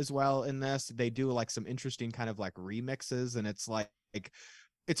design as well in this. They do like some interesting kind of like remixes, and it's like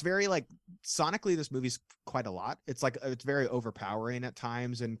it's very like sonically this movie's quite a lot. It's like it's very overpowering at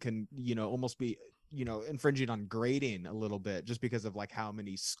times, and can, you know, almost be, you know, infringing on grading a little bit just because of like how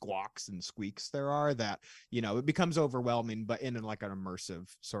many squawks and squeaks there are, that, you know, it becomes overwhelming, but in like an immersive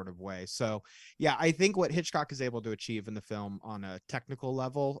sort of way. So yeah, I think what Hitchcock is able to achieve in the film on a technical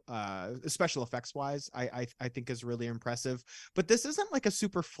level, special effects wise, I think is really impressive. But this isn't like a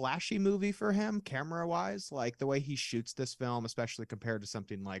super flashy movie for him camera wise. Like the way he shoots this film, especially compared to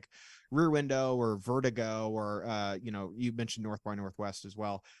something like Rear Window or Vertigo, or you know, you mentioned North by Northwest as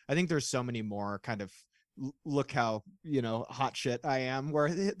well. I think there's so many more kind of look how, you know, hot shit I am, where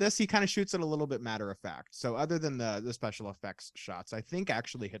this, he kind of shoots it a little bit matter of fact. So other than the special effects shots, I think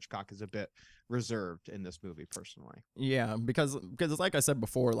actually Hitchcock is a bit reserved in this movie personally. Yeah, because like I said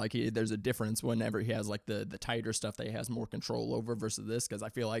before, like there's a difference whenever he has like the tighter stuff that he has more control over versus this, because I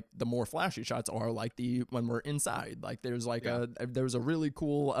feel like the more flashy shots are like when we're inside. Like there's like there was a really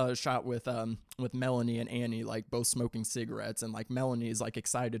cool shot with Melanie and Annie like both smoking cigarettes, and like Melanie is like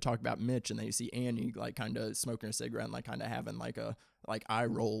excited to talk about Mitch, and then you see Annie like kind of smoking a cigarette and like kind of having like a like eye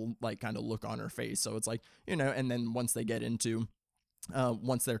roll like kind of look on her face. So it's like, you know, and then once they get into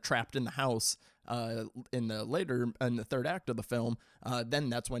once they're trapped in the house in the third act of the film, then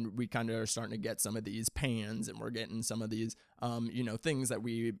that's when we kind of are starting to get some of these pans, and we're getting some of these you know, things that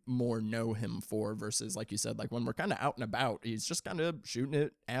we more know him for, versus like you said, like when we're kind of out and about, he's just kind of shooting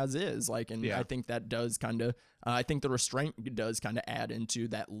it as is, like. And I think that does kind of I think the restraint does kind of add into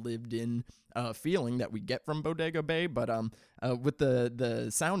that lived in feeling that we get from Bodega Bay. But with the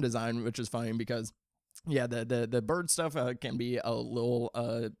sound design, which is fine, because yeah, the bird stuff can be a little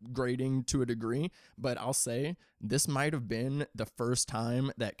grating to a degree, but I'll say this might have been the first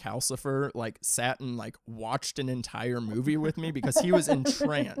time that Calcifer like sat and like watched an entire movie with me, because he was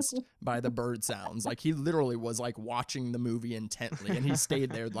entranced by the bird sounds. Like he literally was like watching the movie intently, and he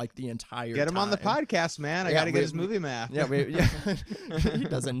stayed there like the entire time. Get him on the podcast, man. I got to get his movie math. Yeah, he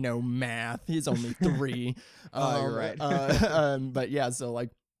doesn't know math. He's only 3. You're right. But yeah, so like,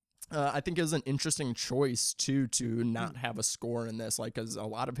 I think it was an interesting choice to not have a score in this, like, because a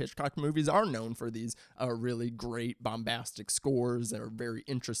lot of Hitchcock movies are known for these really great bombastic scores that are very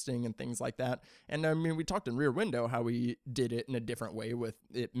interesting and things like that. And I mean, we talked in Rear Window how we did it in a different way, with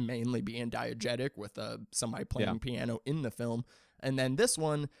it mainly being diegetic with somebody playing piano in the film. And then this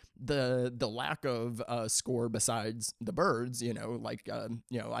one, the lack of score besides the birds, you know, like,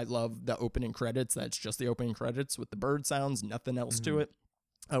 you know, I love the opening credits. That's just the opening credits with the bird sounds, nothing else to it.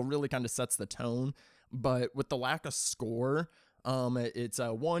 Really kind of sets the tone. But with the lack of score, it's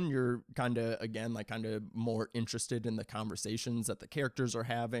one, you're kind of, again, like kind of more interested in the conversations that the characters are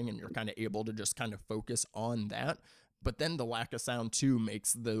having, and you're kind of able to just kind of focus on that. But then the lack of sound too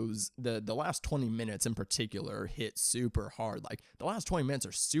makes those the last 20 minutes in particular hit super hard. Like the last 20 minutes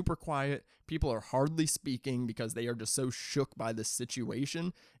are super quiet. People are hardly speaking because they are just so shook by the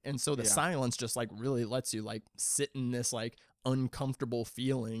situation. And so the silence just like really lets you like sit in this like uncomfortable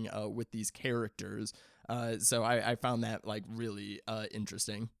feeling with these characters. So I found that like really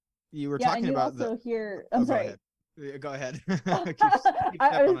interesting. You were talking about also hear. I'm sorry. Go ahead.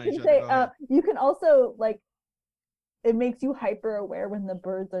 I was going to say, you can also like, it makes you hyper aware when the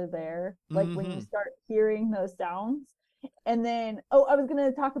birds are there, like when you start hearing those sounds. And then, I was going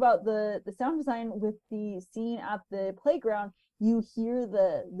to talk about the sound design with the scene at the playground. You hear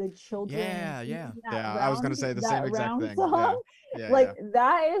the children. Yeah. I was going to say the same exact thing.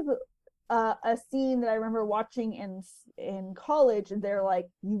 That is a scene that I remember watching in college, and they're like,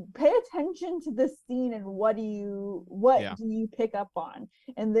 you pay attention to this scene, and what do you pick up on?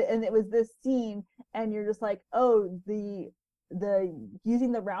 And it was this scene, and you're just like, oh, the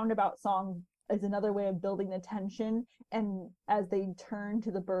using the roundabout song is another way of building the tension, and as they turn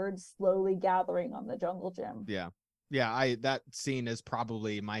to the birds slowly gathering on the jungle gym. Yeah, that scene is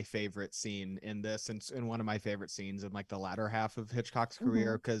probably my favorite scene in this, and one of my favorite scenes in like the latter half of Hitchcock's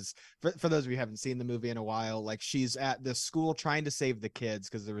career. Because for those of you who haven't seen the movie in a while, like she's at this school trying to save the kids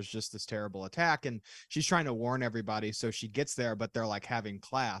because there was just this terrible attack, and she's trying to warn everybody. So she gets there, but they're like having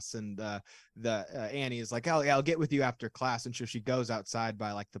class, and Annie is like, oh yeah, I'll get with you after class, and so she goes outside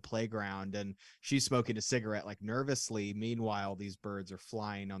by like the playground, and she's smoking a cigarette like nervously. Meanwhile, these birds are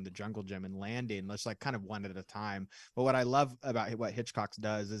flying on the jungle gym and landing, just like kind of one at a time. But what I love about what Hitchcock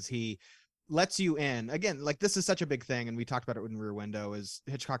does is he lets you in again. Like this is such a big thing, and we talked about it in Rear Window. Is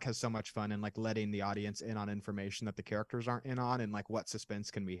Hitchcock has so much fun in like letting the audience in on information that the characters aren't in on, and like what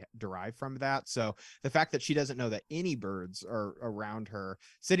suspense can we derive from that. So the fact that she doesn't know that any birds are around her,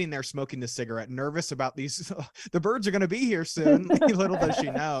 sitting there smoking the cigarette, nervous about these, the birds are going to be here soon. Little does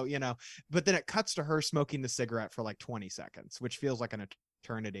she know, But then it cuts to her smoking the cigarette for like 20 seconds, which feels like an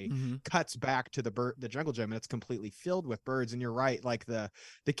eternity. Cuts back to the jungle gym, and it's completely filled with birds. And you're right, like the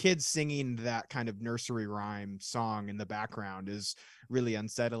kids singing that kind of nursery rhyme song in the background is really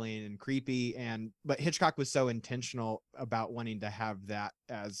unsettling and creepy. But Hitchcock was so intentional about wanting to have that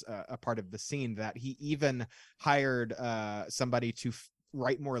as a part of the scene that he even hired somebody to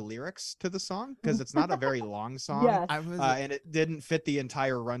write more lyrics to the song, because it's not a very long song. Yes. And it didn't fit the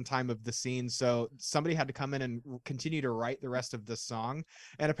entire runtime of the scene, so somebody had to come in and continue to write the rest of the song,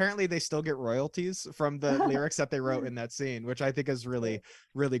 and apparently they still get royalties from the lyrics that they wrote in that scene, which I think is really,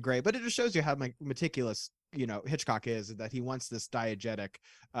 really great. But it just shows you how meticulous Hitchcock is, that he wants this diegetic,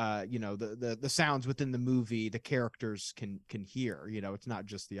 the sounds within the movie the characters can hear. It's not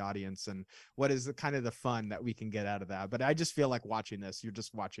just the audience, and what is the kind of the fun that we can get out of that. But I just feel like watching this, you're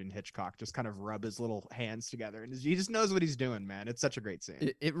just watching Hitchcock just kind of rub his little hands together, and he just knows what he's doing, man. It's such a great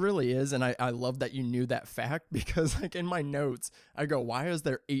scene. It really is, and I love that you knew that fact, because like in my notes I go, why is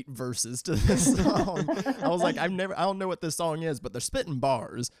there 8 verses to this song? I was like, I don't know what this song is, but they're spitting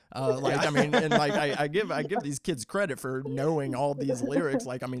bars. I mean, and like I give these kids credit for knowing all these lyrics.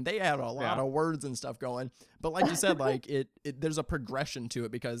 Like, I mean, they had a lot of words and stuff going, but like you said, like there's a progression to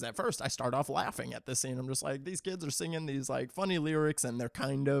it, because at first I start off laughing at this scene. I'm just like, these kids are singing these like funny lyrics, and they're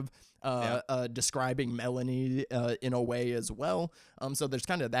kind of describing Melanie in a way as well. So there's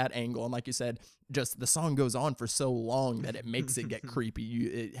kind of that angle, and like you said, just the song goes on for so long that it makes it get creepy.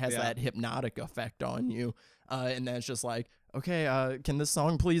 It has that hypnotic effect on you, and then it's just like, okay, can this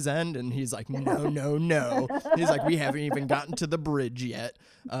song please end? And he's like, no. He's like, we haven't even gotten to the bridge yet.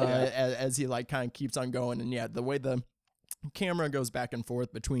 As he like kind of keeps on going, and the way the camera goes back and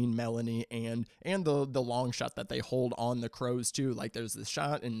forth between Melanie and the long shot that they hold on the crows too. Like there's this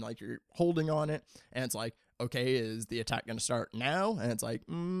shot, and like you're holding on it, and it's like, okay, is the attack going to start now? And it's like,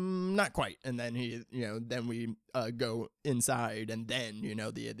 not quite. And then then we go inside, and then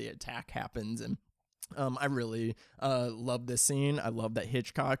the attack happens. And I really love this scene. I love that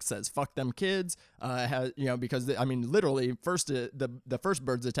Hitchcock says "fuck them kids," because I mean, literally, first the first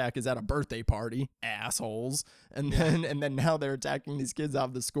bird's attack is at a birthday party, assholes, and then now they're attacking these kids out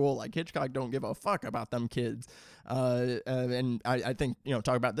of the school. Like Hitchcock don't give a fuck about them kids, and I think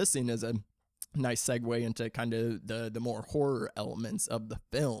talk about this scene as a nice segue into kind of the more horror elements of the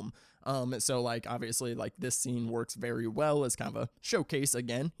film. So like obviously like this scene works very well as kind of a showcase.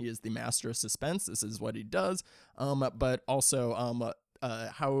 Again, he is the master of suspense. This is what he does. But also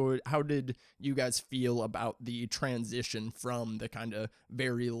how did you guys feel about the transition from the kind of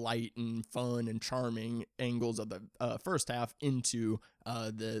very light and fun and charming angles of the first half into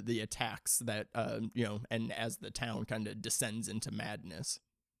the attacks that and as the town kind of descends into madness?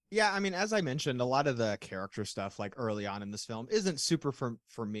 Yeah, I mean, as I mentioned, a lot of the character stuff like early on in this film isn't super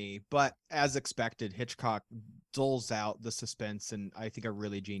for me, but as expected, Hitchcock dulls out the suspense in I think a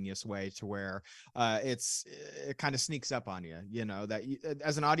really genius way, to where it kind of sneaks up on you, that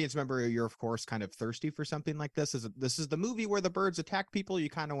as an audience member, you're of course kind of thirsty for something like this. This is the movie where the birds attack people. You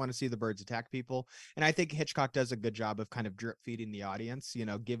kind of want to see the birds attack people, and I think Hitchcock does a good job of kind of drip feeding the audience,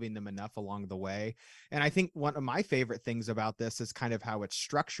 giving them enough along the way. And I think one of my favorite things about this is kind of how it's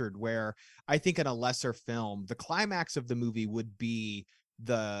structured, where I think in a lesser film, the climax of the movie would be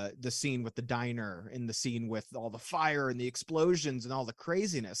the scene with the diner and the scene with all the fire and the explosions and all the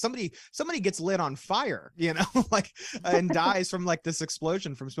craziness. Somebody gets lit on fire, you know, like and dies from like this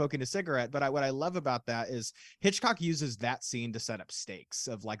explosion from smoking a cigarette. But what I love about that is Hitchcock uses that scene to set up stakes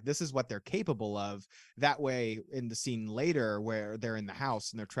of like, this is what they're capable of. That way in the scene later where they're in the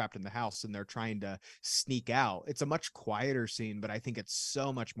house and they're trapped in the house and they're trying to sneak out, it's a much quieter scene, but I think it's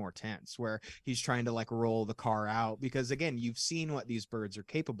so much more tense where he's trying to like roll the car out, because again, you've seen what these birds are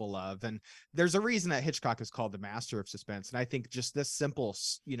capable of. And there's a reason that Hitchcock is called the master of suspense. And I think just this simple,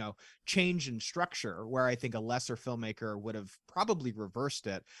 you know, change in structure where I think a lesser filmmaker would have probably reversed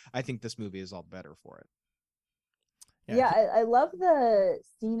it, I think this movie is all better for it. Yeah, I love the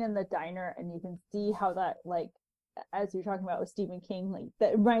scene in the diner, and you can see how that, like, as you're talking about with Stephen King, like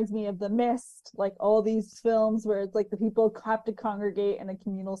that reminds me of The Mist, like all these films where it's like the people have to congregate in a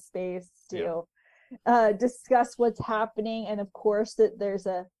communal space to discuss what's happening. And of course that there's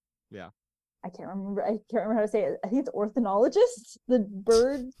a I can't remember how to say it. I think it's ornithologist, the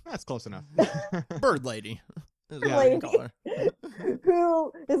bird. That's close enough. Bird lady. Who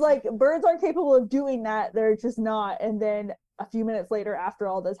is like, birds aren't capable of doing that, they're just not. And then a few minutes later, after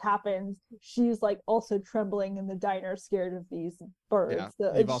all this happens, she's like also trembling in the diner, scared of these birds. Yeah.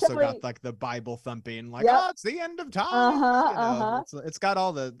 So you've also got like the Bible thumping, like, oh, it's the end of time. It's got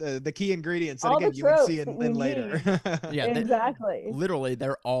all the key ingredients that again you would see in later. Yeah, exactly. Literally,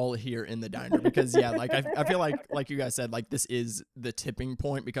 they're all here in the diner because like I feel like you guys said, like this is the tipping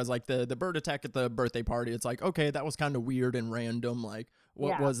point, because like the bird attack at the birthday party, it's like, okay, that was kind of weird and random. Like,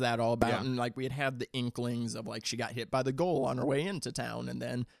 what was that all about? Yeah. And like we had the inklings of like she got hit by the goal on her way into town, and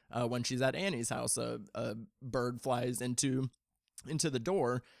then when she's at Annie's house, a bird flies into the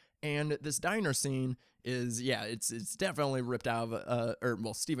door. And this diner scene is, it's definitely ripped out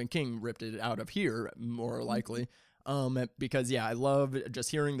of Stephen King ripped it out of here, more likely. Because I love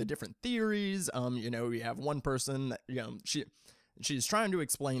just hearing the different theories. You know, you have one person that, you know, she's trying to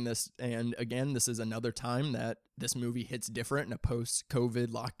explain this, and again, this is another time that this movie hits different in a post-COVID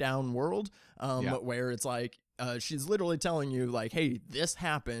lockdown world, where it's like, she's literally telling you like, hey, this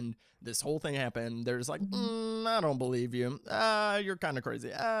happened, this whole thing happened. There's like, I don't believe you. You're kind of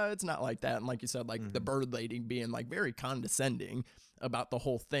crazy. It's not like that. And like you said, like the bird lady being like very condescending about the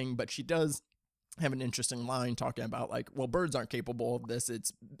whole thing, but she does have an interesting line talking about like, well, birds aren't capable of this.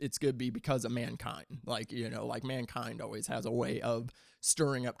 It's going to be because of mankind. Like, you know, like mankind always has a way of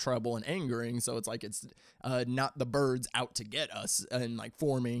stirring up trouble and angering. So it's like, it's not the birds out to get us and like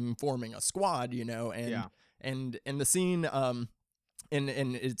forming a squad, you know, and the scene, and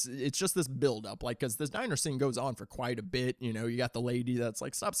it's just this build up, like, because this diner scene goes on for quite a bit. You know, you got the lady that's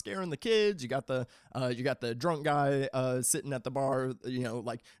like, stop scaring the kids. You got the drunk guy sitting at the bar, you know,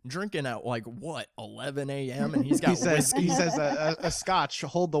 like drinking at like what 11 a.m. and he says a scotch,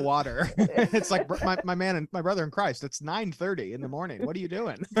 hold the water. It's like my man and my brother in Christ. It's 9:30 in the morning. What are you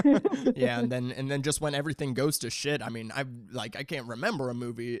doing? Yeah, and then just when everything goes to shit. I mean, I can't remember a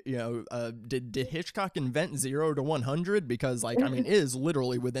movie. You know, did Hitchcock invent 0 to 100? Because like, I mean, is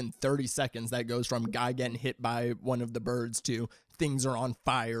literally within 30 seconds that goes from guy getting hit by one of the birds to things are on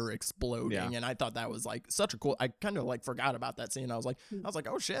fire, exploding. And I thought that was like such a cool, I kind of like forgot about that scene. I was like,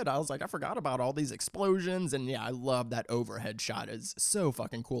 oh shit. I was like, I forgot about all these explosions. And I love that overhead shot. It's so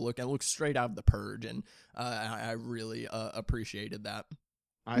fucking cool looking. It looks straight out of The Purge. And I really appreciated that.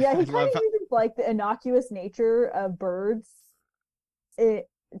 He kind of uses like the innocuous nature of birds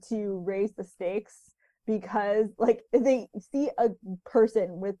to raise the stakes, because like if they see a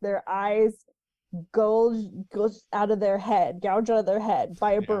person with their eyes gouged out of their head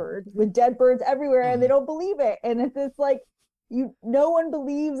by a bird, with dead birds everywhere, and they don't believe it, and it's just like, no one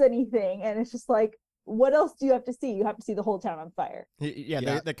believes anything, and it's just like, what else do you have to see? You have to see the whole town on fire.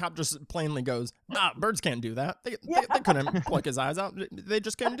 The cop just plainly goes, birds can't do that. They couldn't pluck his eyes out. They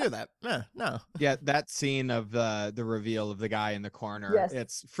just couldn't do that. No. Yeah, that scene of the reveal of the guy in the corner,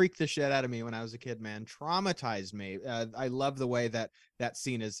 it's freaked the shit out of me when I was a kid, man. Traumatized me. I love the way that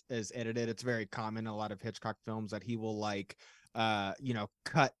scene is edited. It's very common in a lot of Hitchcock films that he will like,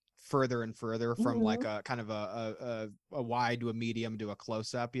 cut further and further from like a kind of a wide to a medium to a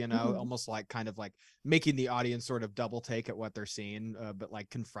close up, you know, almost like kind of like making the audience sort of double take at what they're seeing, but like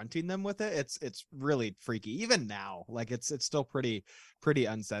confronting them with it. It's really freaky even now. Like it's still pretty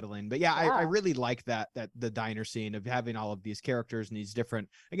unsettling. But I really like that the diner scene of having all of these characters and these different,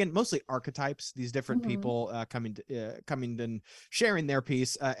 again, mostly archetypes, these different people coming and sharing their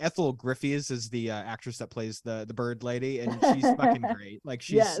piece. Ethel Griffiths is the actress that plays the bird lady, and she's fucking great. Like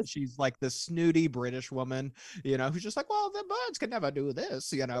she's like this snooty British woman, you know, who's just like, well, the birds could never do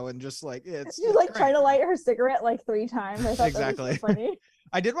this, you know, and just like she's like trying to light her cigarette like 3 times. I thought exactly. that was so funny.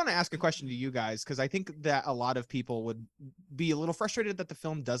 I did want to ask a question to you guys, because I think that a lot of people would be a little frustrated that the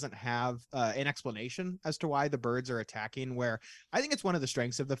film doesn't have an explanation as to why the birds are attacking, where I think it's one of the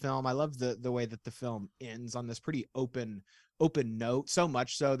strengths of the film. I love the way that the film ends on this pretty open note, so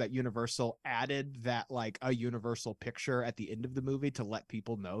much so that Universal added that like a universal picture at the end of the movie to let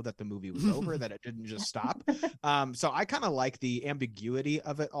people know that the movie was over, that it didn't just stop. So I kind of like the ambiguity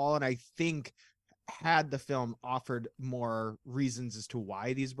of it all, and I think had the film offered more reasons as to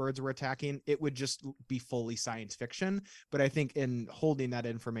why these birds were attacking, it would just be fully science fiction. But I think in holding that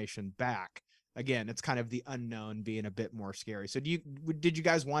information back, again, it's kind of the unknown being a bit more scary. So did you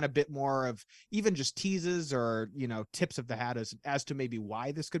guys want a bit more of even just teases or, you know, tips of the hat as to maybe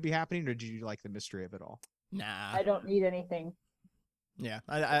why this could be happening, or did you like the mystery of it all? Nah. I don't need anything. Yeah,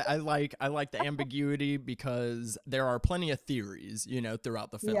 I like the ambiguity, because there are plenty of theories, you know, throughout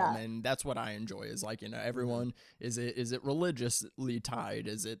the film, Yeah. and that's what I enjoy. Is like, you know, everyone, is it religiously tied?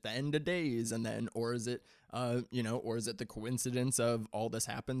 Is it the end of days, and then, or is it you know, or is it the coincidence of all this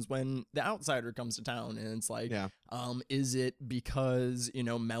happens when the outsider comes to town? And it's like, Yeah. Is it because, you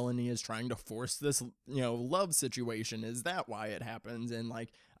know, Melanie is trying to force this, you know, love situation? Is that why it happens? And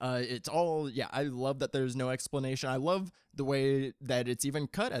like, it's all, yeah, I love that there's no explanation. I love the way that it's even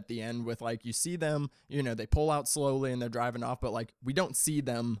cut at the end with like, you see them, you know, they pull out slowly and they're driving off, but like, we don't see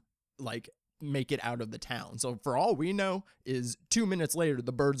them like make it out of the town. So for all we know is 2 minutes later,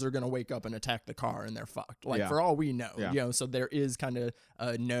 the birds are going to wake up and attack the car and they're fucked. Like, for all we know, you know, so there is kind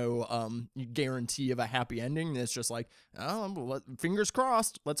of no guarantee of a happy ending. It's just like, oh, fingers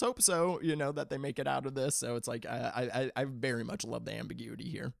crossed. Let's hope so, you know, that they make it out of this. So it's like, I very much love the ambiguity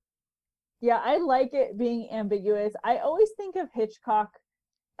here. Yeah, I like it being ambiguous. I always think of Hitchcock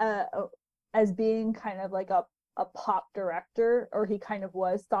as being kind of like a pop director, or he kind of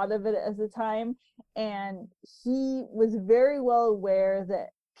was thought of it as a time. And he was very well aware that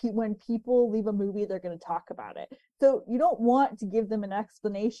when people leave a movie, they're going to talk about it. So you don't want to give them an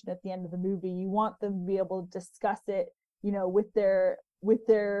explanation at the end of the movie. You want them to be able to discuss it, you know, with their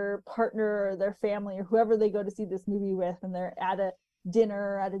partner or their family or whoever they go to see this movie with, and they're at a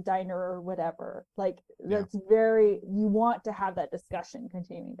dinner, at a diner or whatever. Like, that's you want to have that discussion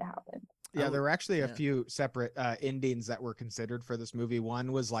continuing to happen. Yeah, there were actually a few separate endings that were considered for this movie.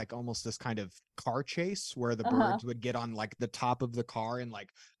 One was like almost this kind of car chase where the birds would get on like the top of the car and like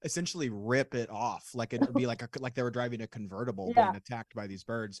essentially rip it off. Like it would be like like they were driving a convertible being attacked by these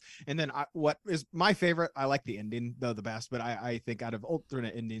birds. And then what is my favorite, I like the ending though the best, but I think out of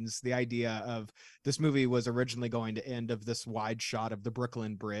alternate endings, the idea of this movie was originally going to end of this wide shot of the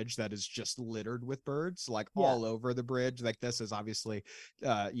Brooklyn Bridge that is just littered with birds, like all over the bridge. Like this is obviously,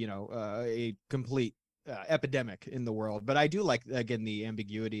 you know, a complete epidemic in the world. But I do like, again, the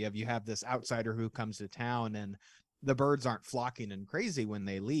ambiguity of you have this outsider who comes to town and the birds aren't flocking and crazy when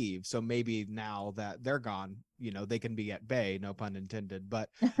they leave. So maybe now that they're gone, you know, they can be at bay, no pun intended. But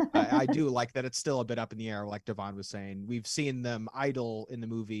I do like that it's still a bit up in the air. Like Devon was saying, we've seen them idle in the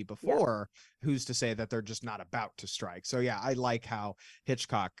movie before. Who's to say that they're just not about to strike? So yeah, I like how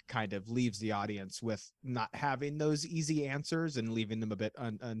Hitchcock kind of leaves the audience with not having those easy answers and leaving them a bit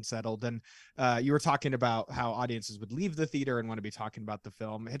unsettled. And you were talking about how audiences would leave the theater and want to be talking about the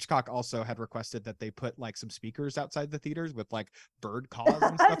film. Hitchcock also had requested that they put like some speakers outside the theaters with like bird calls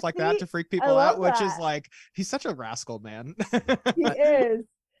and stuff like that to freak people out, which is like, he's such a rascal, man. He is.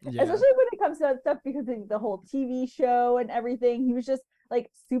 Especially when it comes to that stuff, because of the whole TV show and everything. He was just like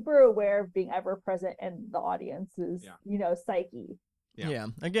super aware of being ever present in the audience's, you know, psyche. Yeah.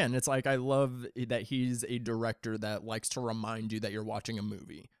 Again, it's like, I love that he's a director that likes to remind you that you're watching a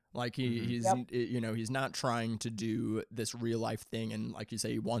movie. Like he's you know, he's not trying to do this real life thing, and like you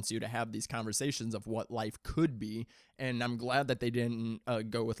say, he wants you to have these conversations of what life could be. And I'm glad that they didn't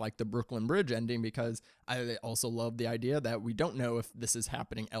go with like the Brooklyn Bridge ending, because I also love the idea that we don't know if this is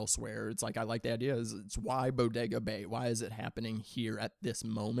happening elsewhere. It's like, I like the idea is, it's why Bodega Bay? Why is it happening here at this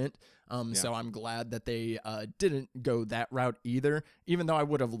moment? So I'm glad that they didn't go that route either, even though I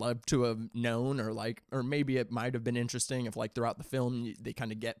would have loved to have known, or maybe it might have been interesting if like throughout the film they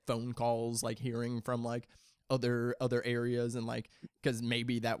kind of get phone calls, like hearing from like other areas, and like, because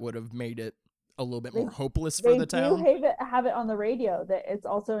maybe that would have made it a little bit more hopeless for the town. They do have it on the radio that it's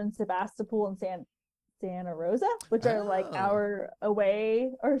also in Sebastopol and Santa Rosa, which are like hour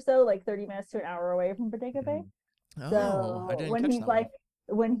away or so, like 30 minutes to an hour away from Bodega Bay. So I didn't when catch he's that like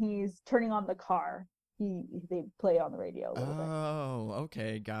when he's turning on the car, they play on the radio a little bit. Oh,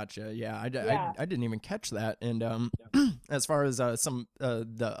 okay, gotcha. Yeah, I didn't even catch that. And as far as some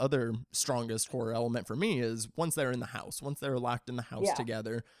the other strongest horror element for me is once they're in the house, once they're locked in the house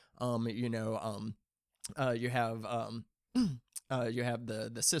together, you know, you have You have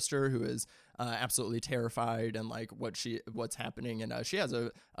the sister who is absolutely terrified and like what's happening, and she has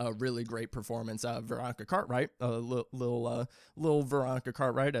a really great performance. Veronica Cartwright, little Veronica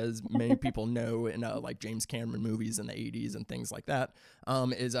Cartwright, as many people know in like James Cameron movies in the '80s and things like that,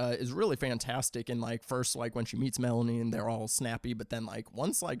 is really fantastic. And like first, like when she meets Melanie and they're all snappy, but then like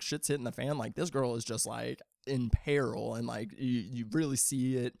once like shit's hitting the fan, like this girl is just like in peril, and like you really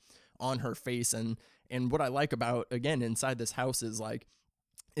see it on her face. And what I like about, again, inside this house is like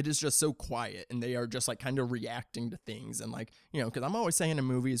it is just so quiet, and they are just like kind of reacting to things. And like, because I'm always saying in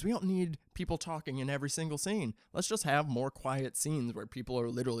movies, we don't need people talking in every single scene. Let's just have more quiet scenes where people are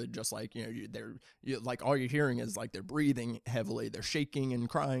literally just like, like all you're hearing is like they're breathing heavily, they're shaking and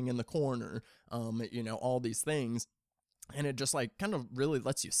crying in the corner, all these things. And it just like kind of really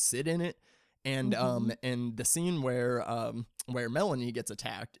lets you sit in it. And and the scene where Melanie gets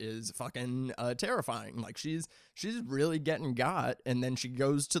attacked is fucking terrifying. Like she's really getting got, and then she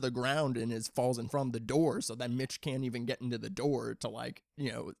goes to the ground and falls in front of the door, so that Mitch can't even get into the door to like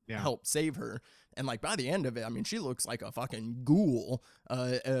help save her. And like by the end of it, I mean, she looks like a fucking ghoul.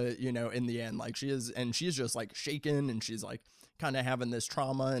 In the end, like she's just like shaken, and she's like kind of having this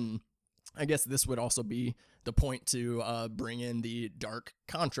trauma. And I guess this would also be the point to bring in the dark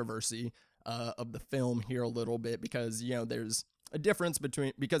controversy of the film here a little bit, because there's a difference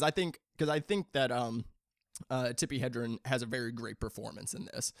between, because I think that Tippi Hedren has a very great performance in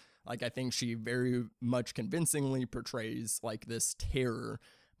this. Like I think she very much convincingly portrays like this terror,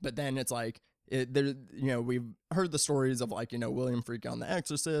 but then it's like we've heard the stories of like William Friedkin on The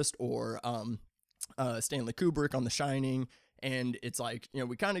Exorcist, or Stanley Kubrick on The Shining, and it's like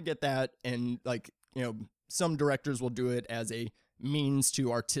we kind of get that, and like some directors will do it as a means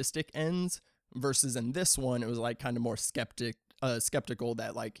to artistic ends, versus in this one it was like kind of more skeptical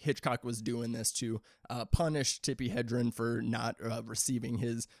that like Hitchcock was doing this to punish Tippi Hedren for not receiving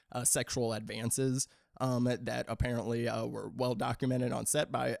his sexual advances that apparently were well documented on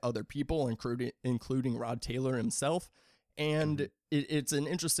set by other people, including Rod Taylor himself. And it's an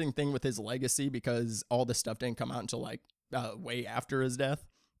interesting thing with his legacy, because all this stuff didn't come out until like way after his death,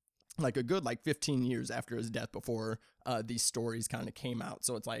 like a good like 15 years after his death, before these stories kind of came out.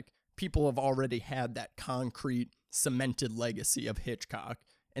 So it's like people have already had that concrete cemented legacy of Hitchcock,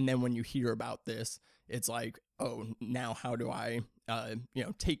 and then when you hear about this, it's like, oh, now how do I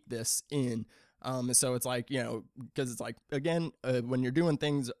take this in? So it's like, because it's like, again, when you're doing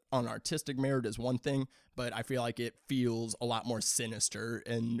things on artistic merit is one thing, but I feel like it feels a lot more sinister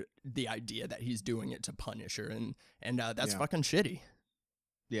in the idea that he's doing it to punish her, and that's fucking shitty.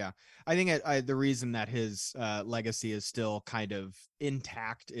 Yeah, I think the reason that his legacy is still kind of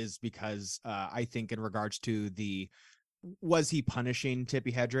intact is because I think in regards to was he punishing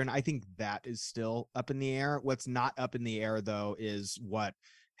Tippi Hedren, I think that is still up in the air. What's not up in the air, though, is what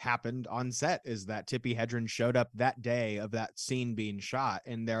happened on set, is that Tippi Hedren showed up that day of that scene being shot,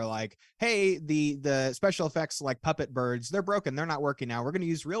 and they're like, hey, the special effects, like puppet birds, they're broken, they're not working now, we're going to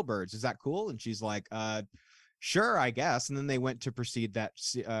use real birds, is that cool? And she's like, sure, I guess. And then they went to proceed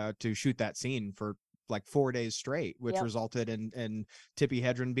to shoot that scene for like 4 days straight, which resulted in Tippi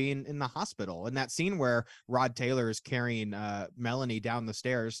Hedren being in the hospital. And that scene where Rod Taylor is carrying Melanie down the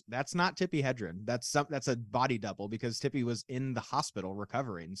stairs, that's not Tippi Hedren. That's a body double, because Tippi was in the hospital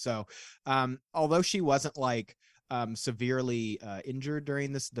recovering. So although she wasn't like severely injured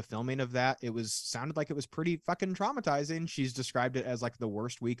during the filming of that, sounded like it was pretty fucking traumatizing. She's described it as like the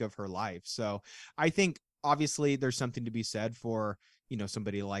worst week of her life. So I think obviously there's something to be said for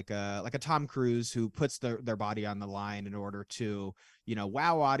somebody like a Tom Cruise, who puts their body on the line in order to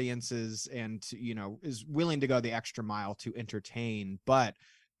wow audiences, and is willing to go the extra mile to entertain. But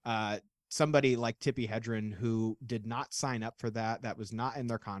somebody like Tippi Hedren, who did not sign up for that was not in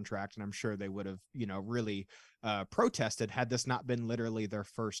their contract, and I'm sure they would have really protested had this not been literally their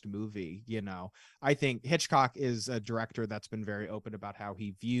first movie. I think Hitchcock is a director that's been very open about how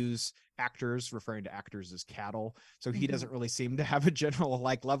he views actors, referring to actors as cattle. So he doesn't really seem to have a general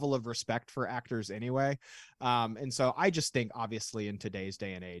like level of respect for actors anyway. And so I just think, obviously, in today's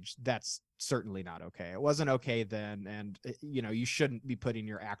day and age, that's certainly not okay. It wasn't okay then, and you shouldn't be putting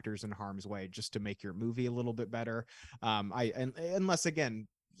your actors in harm's way just to make your movie a little bit better. Unless, again,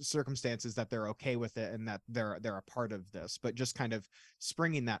 circumstances that they're okay with it and that they're a part of this, but just kind of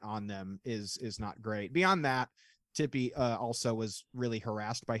springing that on them is not great. Beyond that, Tippy also was really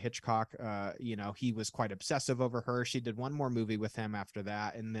harassed by Hitchcock. You know, he was quite obsessive over her. She did one more movie with him after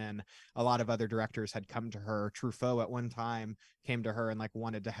that, and then a lot of other directors had come to her. Truffaut at one time came to her and like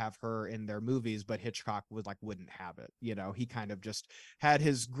wanted to have her in their movies, but Hitchcock would like wouldn't have it. You know, he kind of just had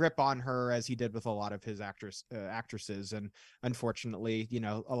his grip on her as he did with a lot of his actresses, and unfortunately, you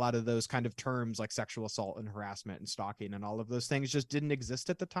know, a lot of those kind of terms like sexual assault and harassment and stalking and all of those things just didn't exist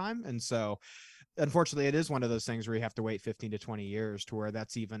at the time, and so unfortunately it is one of those things where you have to wait 15 to 20 years to where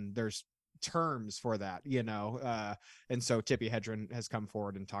that's even there's terms for that, you know. And so Tippi Hedren has come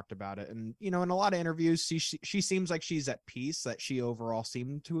forward and talked about it, and you know, in a lot of interviews she seems like she's at peace, that she overall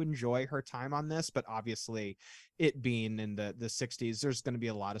seemed to enjoy her time on this, but obviously it being in the 60s, there's going to be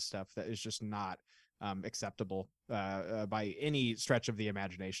a lot of stuff that is just not acceptable by any stretch of the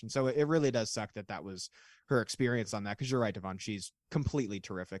imagination. So it really does suck that that was her experience on that, because you're right, Devon, she's completely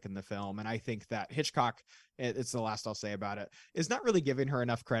terrific in the film, and I think that Hitchcock, it's the last I'll say about it, is not really giving her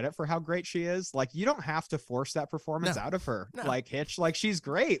enough credit for how great she is. Like, you don't have to force that performance out of her. Like Hitch, like she's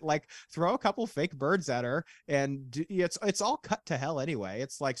great. Like, throw a couple fake birds at her and it's all cut to hell anyway.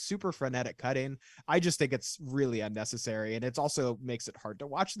 It's like super frenetic cutting. I just think it's really unnecessary, and it also makes it hard to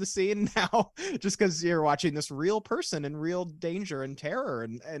watch the scene now just because you're watching this real person in real danger and terror,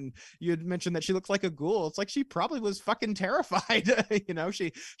 and you had mentioned that she looks like a ghoul. It's like she probably was fucking terrified. You know,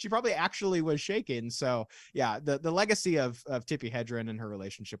 she probably actually was shaking. So yeah, the legacy of Tippi Hedren and her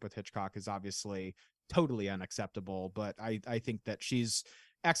relationship with Hitchcock is obviously totally unacceptable, but I think that she's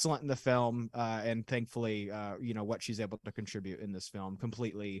excellent in the film, and thankfully you know, what she's able to contribute in this film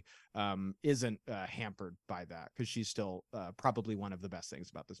completely isn't hampered by that, because she's still probably one of the best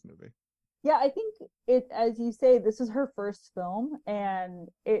things about this movie. Yeah, I think it, as you say, this was her first film, and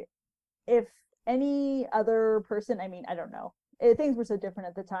it, if any other person, I mean, I don't know, things were so different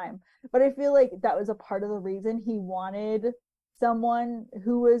at the time, but I feel like that was a part of the reason he wanted someone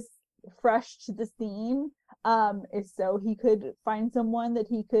who was fresh to the scene, is so he could find someone that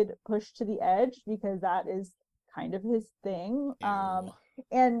he could push to the edge, because that is kind of his thing.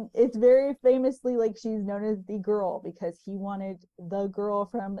 And it's very famously, like, she's known as the girl because he wanted the girl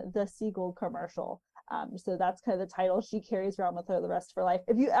from the Siegel commercial. So that's kind of the title she carries around with her the rest of her life.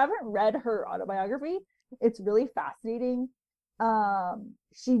 If you haven't read her autobiography, it's really fascinating.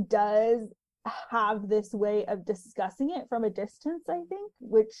 She does have this way of discussing it from a distance, I think,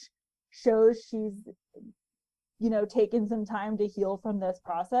 which shows she's, you know, taken some time to heal from this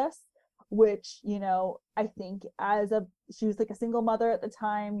process, which, you know, I think she was like a single mother at the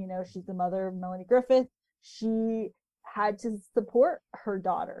time, you know, she's the mother of Melanie Griffith. She had to support her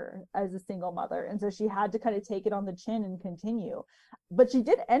daughter as a single mother, and so she had to kind of take it on the chin and continue. But she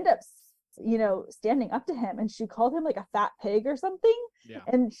did end up, you know, standing up to him, and she called him like a fat pig or something. Yeah.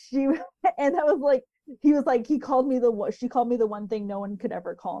 And and that was like, he was like, she called me the one thing no one could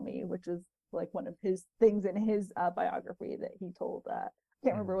ever call me, which was like one of his things in his biography that he told. I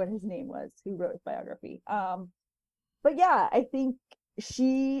can't remember what his name was, who wrote his biography. But yeah, I think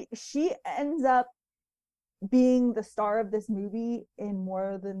she ends up being the star of this movie in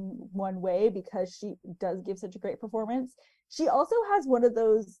more than one way, because she does give such a great performance. She also has one of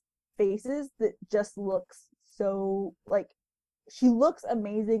those faces that just looks so, like, she looks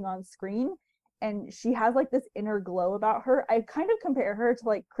amazing on screen, and she has like this inner glow about her. I kind of compare her to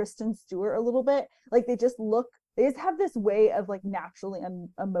like Kristen Stewart a little bit. Like, they just have this way of like naturally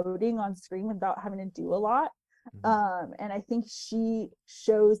emoting on screen without having to do a lot. And I think she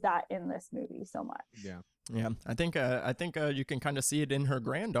shows that in this movie so much. Yeah, I think you can kind of see it in her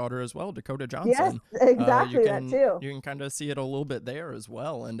granddaughter as well, Dakota Johnson. Yes, exactly, that too. You can kind of see it a little bit there as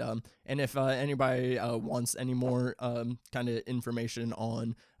well. And if anybody wants any more kind of information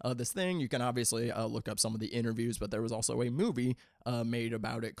on this thing, you can obviously look up some of the interviews. But there was also a movie made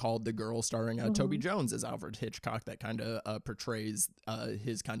about it called The Girl, starring Toby Jones as Alfred Hitchcock, that kind of portrays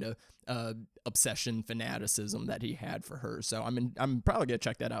his kind of obsession, fanaticism that he had for her. So I'm probably gonna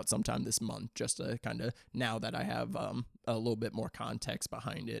check that out sometime this month, just to kind of, now that I have a little bit more context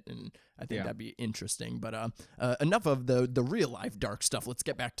behind it, and I think that'd be interesting. But enough of the real life dark stuff. Let's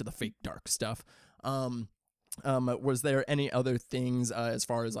get back to the fake dark stuff. Was there any other things as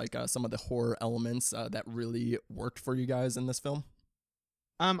far as like some of the horror elements that really worked for you guys in this film?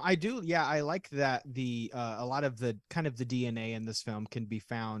 I do. Yeah, I like that a lot of the kind of the DNA in this film can be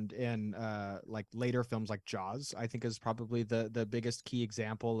found in like later films like Jaws. I think is probably the biggest key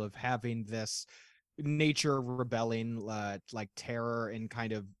example of having this nature rebelling, like terror, and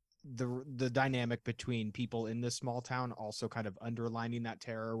kind of the dynamic between people in this small town also kind of underlining that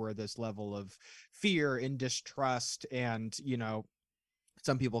terror, where this level of fear and distrust and, you know,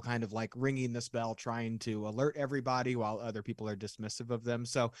 some people kind of like ringing this bell, trying to alert everybody while other people are dismissive of them.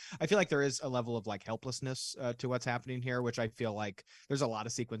 So I feel like there is a level of like helplessness to what's happening here, which I feel like there's a lot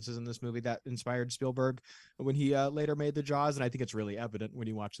of sequences in this movie that inspired Spielberg when he later made the Jaws. And I think it's really evident when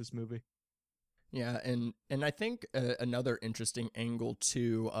you watch this movie. Yeah, and I think another interesting angle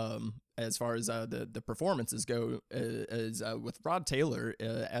too, as far as the performances go, is with Rod Taylor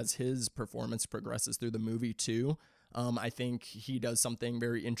as his performance progresses through the movie too. I think he does something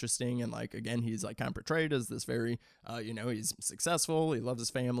very interesting, and like again, he's like kind of portrayed as this very, he's successful, he loves his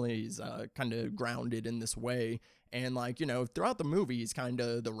family, he's kind of grounded in this way, and like throughout the movie, he's kind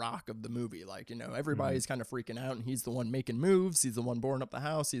of the rock of the movie. Like everybody's kind of freaking out, and he's the one making moves, he's the one boarding up the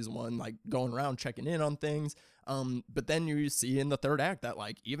house, he's the one like going around checking in on things. But then you see in the third act that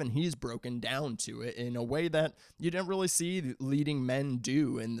like even he's broken down to it in a way that you didn't really see leading men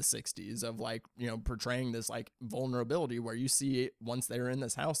do in the 60s, of like, portraying this like vulnerability where you see it once they're in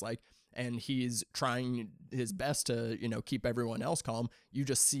this house, like, and he's trying his best to, keep everyone else calm. You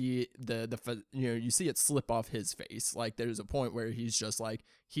just see you see it slip off his face. Like there's a point where he's just like,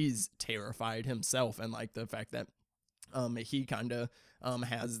 he's terrified himself. And like the fact that he kind of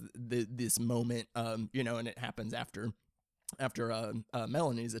has this moment, and it happens after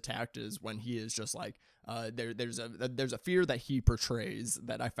Melanie's attacked, is when he is just like there's a fear that he portrays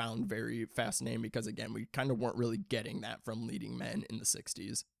that I found very fascinating, because again, we kind of weren't really getting that from leading men in the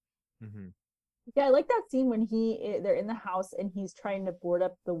 60s. Mm-hmm. Yeah, I like that scene when they're in the house and he's trying to board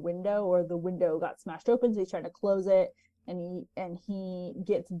up the window, or the window got smashed open, so he's trying to close it, and he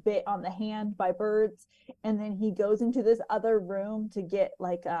gets bit on the hand by birds, and then he goes into this other room to get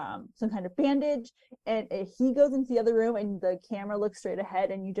like some kind of bandage, and he goes into the other room and the camera looks straight ahead,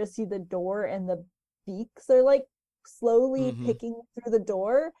 and you just see the door and the beaks are like slowly picking through the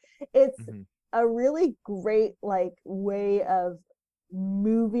door. It's a really great like way of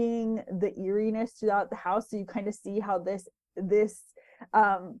moving the eeriness throughout the house, so you kind of see how this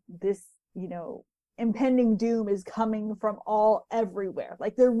impending doom is coming from everywhere.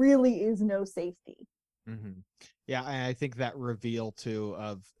 Like there really is no safety. Yeah, I think that reveal too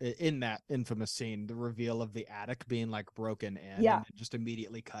in that infamous scene, the reveal of the attic being like broken in, and just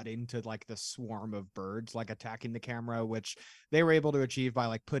immediately cutting to like the swarm of birds like attacking the camera, which they were able to achieve by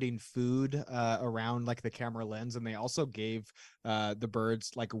like putting food around like the camera lens, and they also gave the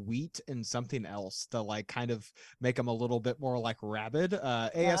birds like wheat and something else to like kind of make them a little bit more like rabid.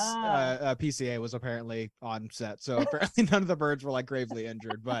 PCA was apparently on set, so apparently none of the birds were like gravely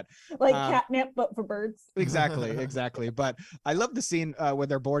injured, but like catnip but for birds. Exactly. But I love the scene when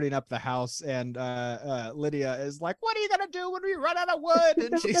they're boarding up the house, and Lydia is like, "What are you gonna do when we run out of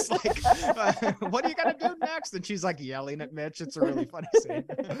wood?" And she's like, "What are you gonna do next?" And she's like yelling at Mitch. It's a really funny scene.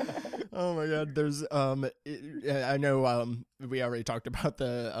 Oh my god, there's I know we already talked about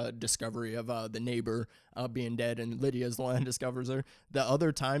the discovery of the neighbor being dead, and Lydia's the one that discovers her. The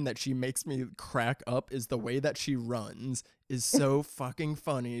other time that she makes me crack up is the way that she runs is so fucking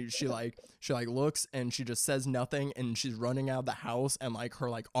funny. She looks and she just says nothing, and she's running out of the house, and like her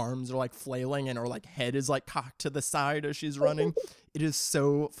like arms are like flailing, and her like head is like cocked to the side as she's running. It is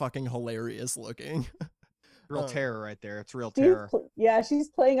so fucking hilarious looking. Real terror right there. It's real terror. She's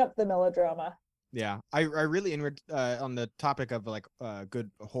playing up the melodrama. Yeah, I really on the topic of like good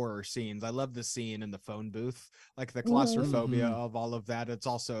horror scenes. I love the scene in the phone booth, like the claustrophobia of all of that. It's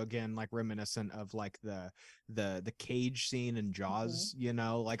also again like reminiscent of like the cage scene in Jaws.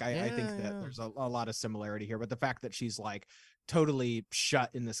 Like I think that there's a lot of similarity here. But the fact that she's like totally shut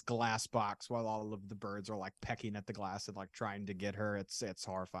in this glass box while all of the birds are like pecking at the glass and like trying to get her, it's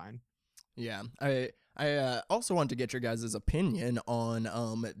horrifying. Yeah, I also want to get your guys' opinion on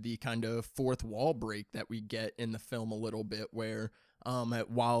the kind of fourth wall break that we get in the film a little bit, where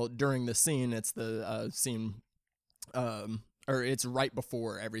while during the scene, it's the scene or it's right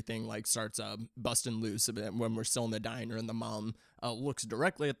before everything like starts busting loose a bit, when we're still in the diner, and the mom looks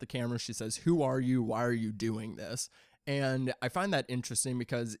directly at the camera. She says, "Who are you? Why are you doing this?" And I find that interesting,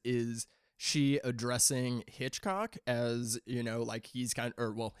 because is she addressing Hitchcock as, like he's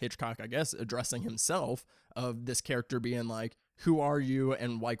Hitchcock, I guess, addressing himself, of this character being like, who are you?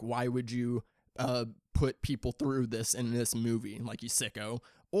 And like, why would you put people through this in this movie? Like, you sicko.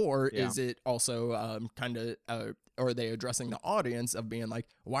 Or is it also or are they addressing the audience of being like,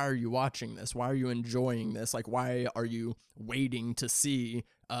 why are you watching this? Why are you enjoying this? Like, why are you waiting to see,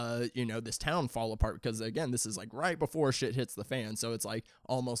 this town fall apart? Because again, this is like right before shit hits the fan. So it's like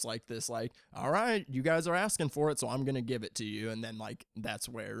almost like this, like, all right, you guys are asking for it, so I'm going to give it to you. And then like, that's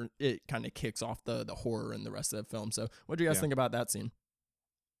where it kind of kicks off the horror in the rest of the film. So what do you guys think about that scene?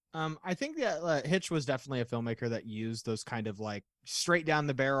 I think that Hitch was definitely a filmmaker that used those kind of like straight down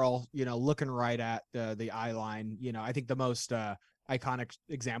the barrel, looking right at the eye line. I think the most iconic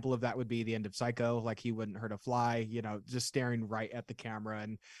example of that would be the end of Psycho. Like he wouldn't hurt a fly, just staring right at the camera.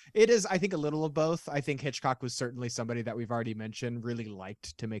 And it is, I think, a little of both. I think Hitchcock was certainly somebody that we've already mentioned really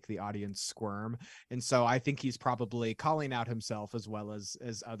liked to make the audience squirm, and so I think he's probably calling out himself as well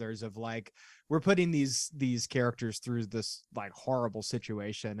as others of like, we're putting these characters through this like horrible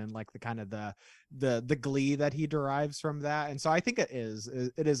situation, and like the kind of the glee that he derives from that. And so I think it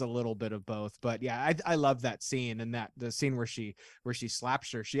is a little bit of both. But yeah, I love that scene, and that the scene where she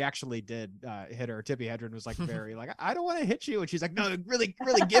slaps her. She actually did hit her. Tippi Hedren was like very like, I don't want to hit you, and she's like, no, really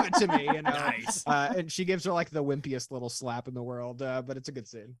really give it to me, Nice. And she gives her like the wimpiest little slap in the world, but it's a good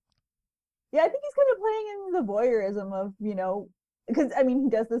scene. Yeah, I think he's kind of playing in the voyeurism of, because I mean, he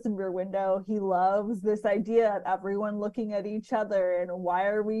does this in Rear Window. He loves this idea of everyone looking at each other and why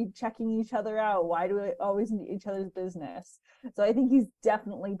are we checking each other out? Why do we always need each other's business? So I think he's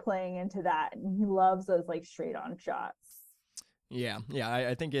definitely playing into that, and he loves those like straight on shots. Yeah,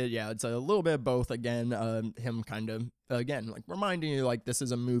 I think it's a little bit of both. Again, him kind of again like reminding you like this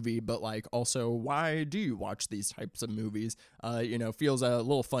is a movie, but like also why do you watch these types of movies? Feels a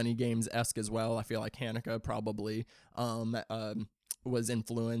little Funny Games-esque as well. I feel like Haneke probably was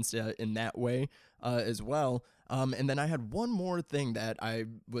influenced in that way as well. And then I had one more thing that I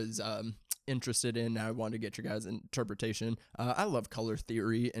was interested in. I wanted to get your guys' interpretation. I love color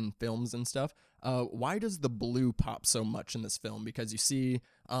theory in films and stuff. Why does the blue pop so much in this film? Because you see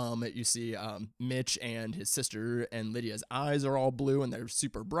Mitch and his sister and Lydia's eyes are all blue and they're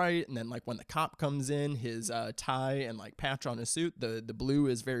super bright. And then like when the cop comes in, his tie and like patch on his suit, the blue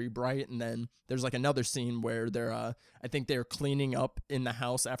is very bright. And then there's like another scene where I think they're cleaning up in the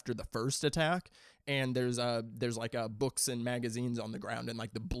house after the first attack. And there's like books and magazines on the ground, and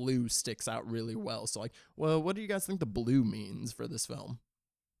like the blue sticks out really well. So like, well, what do you guys think the blue means for this film?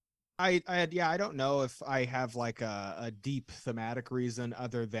 I don't know if I have like a deep thematic reason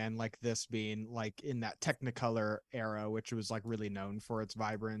other than like this being like in that Technicolor era, which was like really known for its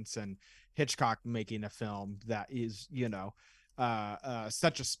vibrance, and Hitchcock making a film that is,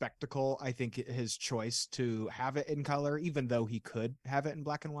 such a spectacle. I think his choice to have it in color, even though he could have it in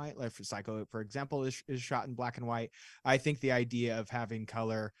black and white, like for Psycho, for example, is shot in black and white. I think the idea of having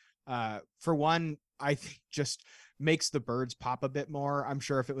color, for one, I think just makes the birds pop a bit more. I'm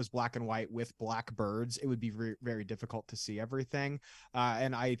sure if it was black and white with black birds, it would be very difficult to see everything.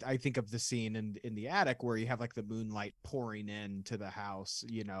 And I think of the scene in the attic where you have like the moonlight pouring into the house,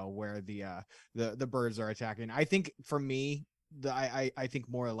 where the birds are attacking. I think for me, I think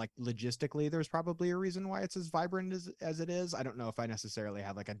more like logistically, there's probably a reason why it's as vibrant as it is. I don't know if I necessarily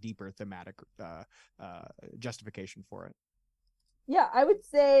have like a deeper thematic justification for it. Yeah, I would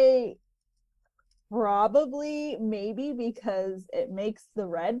say probably maybe because it makes the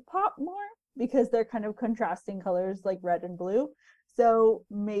red pop more, because they're kind of contrasting colors like red and blue. So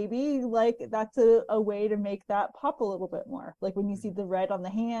maybe like that's a way to make that pop a little bit more. Like when you see the red on the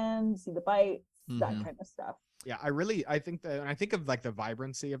hand, see the bites, that kind of stuff. Yeah, I think that when I think of like the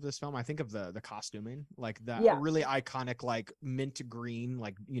vibrancy of this film, I think of the costuming, like that really iconic like mint green,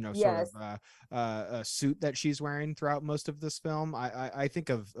 like sort of a suit that she's wearing throughout most of this film. I think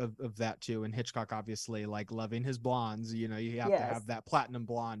of that too. And Hitchcock obviously like loving his blondes. You have to have that platinum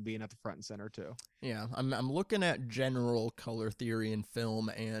blonde being at the front and center too. Yeah, I'm looking at general color theory in film,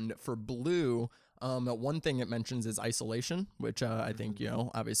 and for blue, one thing it mentions is isolation, which I think,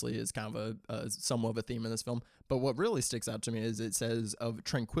 obviously is kind of a somewhat of a theme in this film. But what really sticks out to me is it says of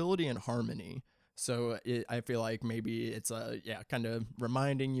tranquility and harmony. So I feel like maybe it's kind of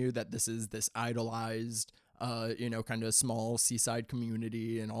reminding you that this is this idolized, kind of small seaside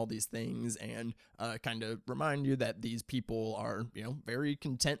community and all these things, and kind of remind you that these people are, very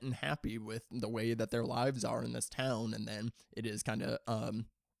content and happy with the way that their lives are in this town. And then it is kind of,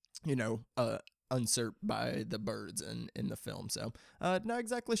 usurped by the birds in the film. So not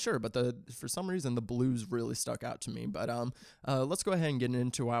exactly sure, but for some reason the blues really stuck out to me. But let's go ahead and get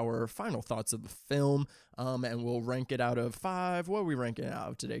into our final thoughts of the film, and we'll rank it out of 5. What are we ranking it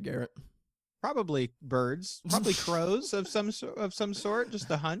out of today, Garrett? Probably birds, probably crows of some sort. Just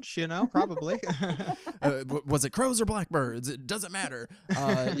a hunch, probably. Was it crows or blackbirds? It doesn't matter.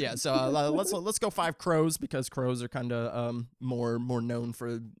 So let's go 5 crows, because crows are kind of more known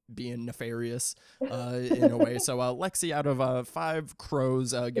for being nefarious in a way. So Lexi, out of 5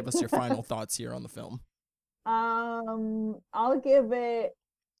 crows, give us your final thoughts here on the film. I'll give it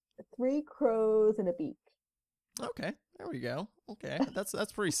 3 crows and a beak. Okay, there we go. Okay, that's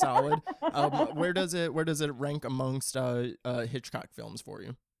pretty solid. Where does it rank amongst Hitchcock films for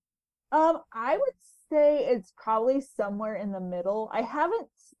you? I would say it's probably somewhere in the middle. I haven't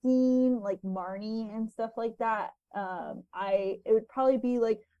seen like Marnie and stuff like that. It would probably be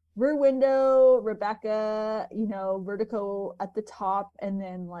like Rear Window, Rebecca, Vertigo at the top, and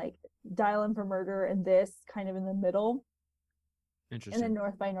then like Dial M for Murder and this kind of in the middle. And then Interesting.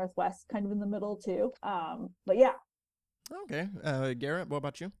 North by Northwest kind of in the middle too. But yeah. Okay. Garrett, what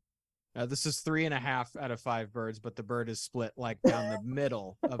about you? This is 3.5 out of 5 birds, but the bird is split like down the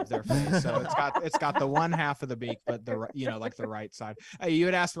middle of their face. So it's got the one half of the beak, but like the right side. You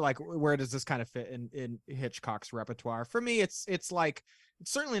had asked for like where does this kind of fit in Hitchcock's repertoire? For me, it's like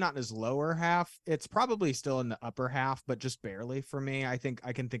it's certainly not in his lower half. It's probably still in the upper half, but just barely for me. I think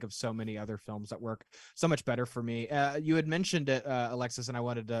I can think of so many other films that work so much better for me. You had mentioned it, Alexis, and I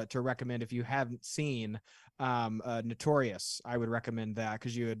wanted to recommend if you haven't seen Notorious, I would recommend that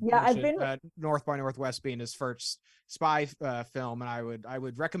because you had mentioned North by Northwest being his first spy film, and I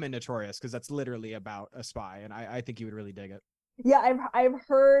would recommend Notorious because that's literally about a spy, and I think you would really dig it. Yeah, I've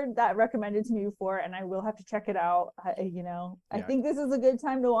heard that recommended to me before, and I will have to check it out. I think this is a good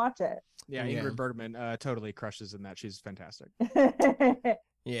time to watch it. Yeah, Ingrid Bergman totally crushes in that. She's fantastic.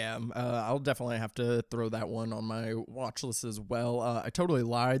 Yeah, I'll definitely have to throw that one on my watch list as well. I totally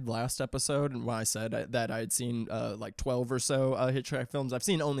lied last episode when I said that I'd seen like 12 or so Hitchcock films. I've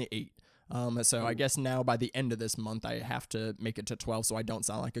seen only 8. So I guess now by the end of this month, I have to make it to 12 so I don't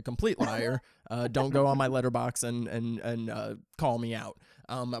sound like a complete liar. Don't go on my letterbox and call me out.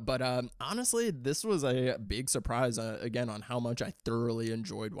 But honestly, this was a big surprise, again, on how much I thoroughly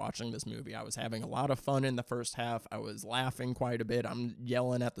enjoyed watching this movie. I was having a lot of fun in the first half. I was laughing quite a bit. I'm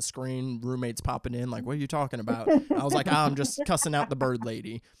yelling at the screen, roommates popping in, like, what are you talking about? I was like, I'm just cussing out the bird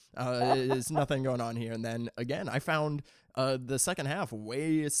lady. There's nothing going on here. And then, again, I found the second half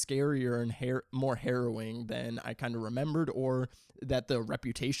way scarier and more harrowing than I kind of remembered, or that the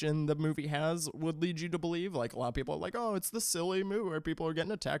reputation the movie has would lead you to believe. Like, a lot of people are like, oh, it's the silly movie where people are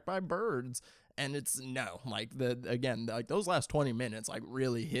getting attacked by birds. And it's no, like like those last 20 minutes like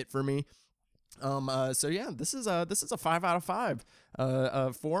really hit for me. So yeah, this is a 5 out of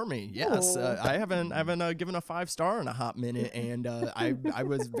 5 for me. Yes, I haven't given a 5-star in a hot minute, and I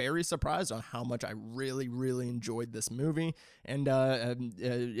was very surprised on how much I really enjoyed this movie. And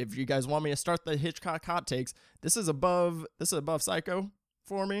if you guys want me to start the Hitchcock hot takes, this is above Psycho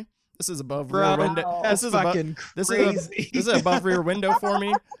for me. This is above Rear Window. This is fucking crazy. This is above Rear Window for me.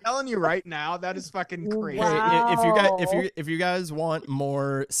 I'm telling you right now, that is fucking crazy. Wow. If you guys want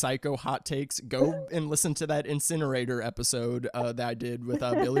more Psycho hot takes, go and listen to that Incinerator episode that I did with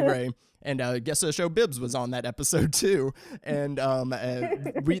Billy Ray. And Guess the Show Bibbs was on that episode too. And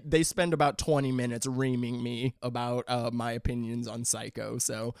they spend about 20 minutes reaming me about my opinions on Psycho.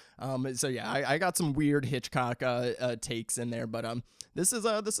 So yeah, I got some weird Hitchcock takes in there, but this is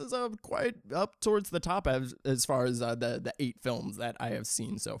quite up towards the top as far as the 8 films that I have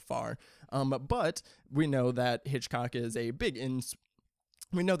seen so far. But we know that Hitchcock is a big influence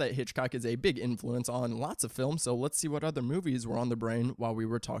on lots of films, so let's see what other movies were on the brain while we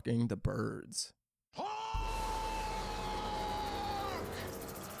were talking The Birds.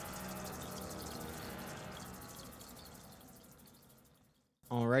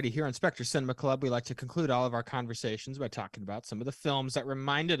 Alrighty, here on Spectre Cinema Club, we like to conclude all of our conversations by talking about some of the films that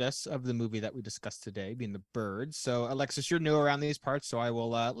reminded us of the movie that we discussed today, being The Birds. So, Alexis, you're new around these parts, so I will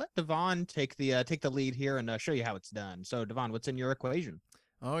let Devon take the lead here and show you how it's done. So, Devon, what's in your equation?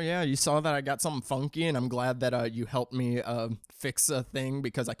 Oh yeah, you saw that I got something funky, and I'm glad that you helped me fix a thing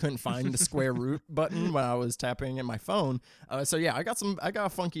because I couldn't find the square root button when I was tapping in my phone. So yeah, I got a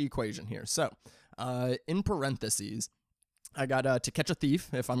funky equation here. So in parentheses, I got To Catch a Thief,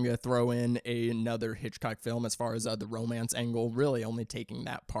 if I'm going to throw in another Hitchcock film as far as the romance angle, really only taking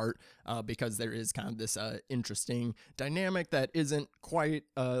that part because there is kind of this interesting dynamic that isn't quite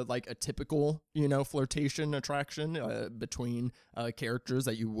like a typical, flirtation attraction between characters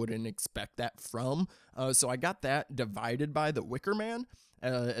that you wouldn't expect that from. So I got that divided by The Wicker Man.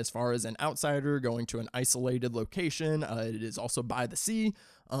 As far as an outsider going to an isolated location, it is also by the sea.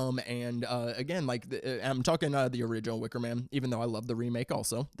 And again, like I'm talking the original Wicker Man, even though I love the remake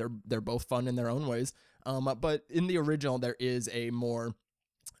also. They're both fun in their own ways. But in the original, there is a more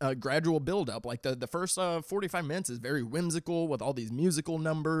gradual build-up. Like the first 45 minutes is very whimsical with all these musical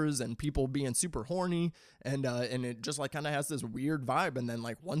numbers and people being super horny, and it just like kind of has this weird vibe. And then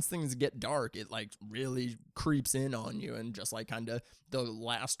like once things get dark, it like really creeps in on you, and just like kind of the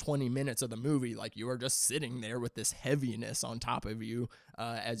last 20 minutes of the movie, like you are just sitting there with this heaviness on top of you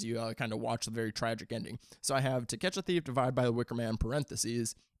as you kind of watch the very tragic ending. So I have To Catch a Thief divided by The Wicker Man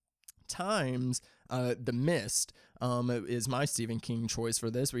parentheses, times The Mist is my Stephen King choice for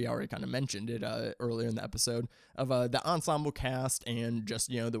this. We already kind of mentioned it earlier in the episode of the ensemble cast and just,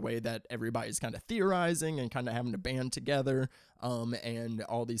 the way that everybody's kind of theorizing and kind of having to band together and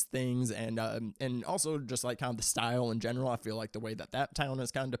all these things. And also just like kind of the style in general. I feel like the way that town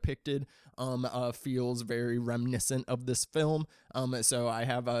is kind of depicted feels very reminiscent of this film. So I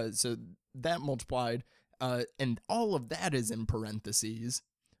have, so that multiplied, and all of that is in parentheses,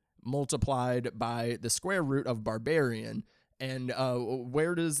 multiplied by the square root of barbarian. And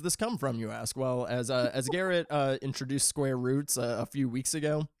where does this come from, you ask? Well, as Garrett introduced square roots a few weeks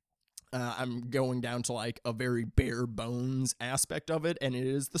ago, I'm going down to like a very bare bones aspect of it, and it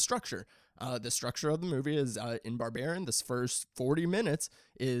is the structure. The structure of the movie is in Barbarian. This first 40 minutes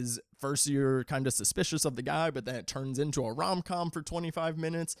is first you're kind of suspicious of the guy, but then it turns into a rom-com for 25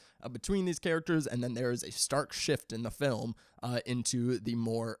 minutes between these characters, and then there is a stark shift in the film into the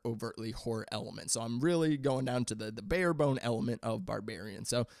more overtly horror element. So I'm really going down to the bare bone element of Barbarian.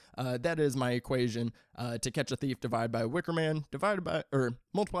 So that is my equation: To Catch a Thief divided by Wicker Man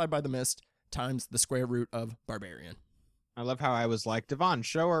multiplied by The Mist times the square root of Barbarian. I love how I was like, Devon,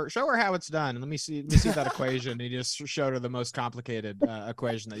 show her how it's done. And let me see that equation. And he just showed her the most complicated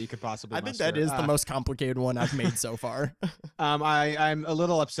equation that you could possibly I think that is the most complicated one I've made so far. I'm a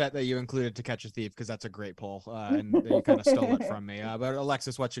little upset that you included To Catch a Thief because that's a great poll. And you kind of stole it from me. But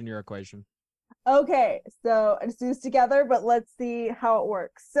Alexis, what's in your equation? Okay, so I just do this together, but let's see how it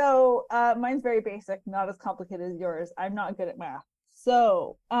works. So mine's very basic, not as complicated as yours. I'm not good at math.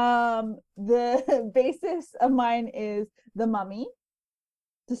 So the basis of mine is The Mummy,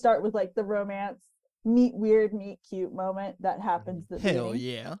 to start with, like the romance, meet weird, meet cute moment that happens. Hell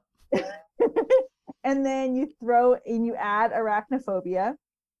yeah. And then you add arachnophobia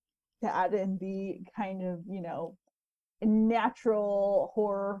to add in the kind of, natural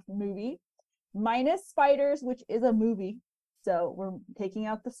horror movie, minus spiders, which is a movie. So we're taking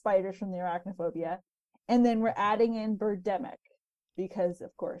out the spiders from the arachnophobia. And then we're adding in birdemic, because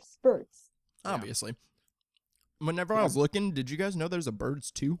of course birds, obviously. Whenever I was looking, did you guys know there's a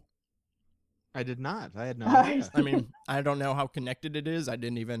Birds 2? I did not. I had no idea. I mean, I don't know how connected it is. I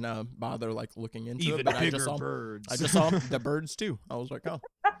didn't even bother like looking into even it, but bigger birds. I just saw the Birds 2. I was like, oh.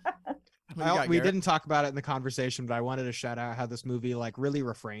 We didn't talk about it in the conversation, but I wanted to shout out how this movie like really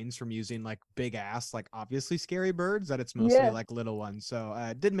refrains from using like big ass, like obviously scary birds, that it's mostly like little ones. So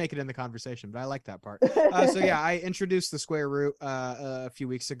it didn't make it in the conversation, but I like that part. So yeah, I introduced the square root a few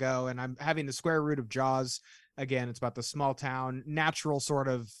weeks ago, and I'm having the square root of Jaws. Again, it's about the small town natural sort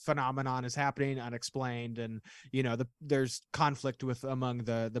of phenomenon is happening unexplained, and there's conflict among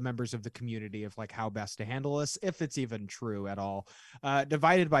the members of the community of like how best to handle this, if it's even true at all.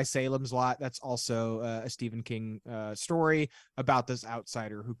 Divided by Salem's Lot, that's also a Stephen King story about this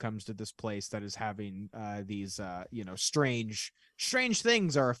outsider who comes to this place that is having these strange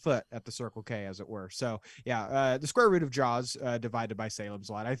things are afoot at the Circle K, as it were. So yeah, the square root of Jaws, divided by Salem's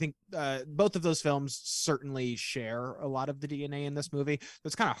Lot. I think both of those films certainly share a lot of the DNA in this movie.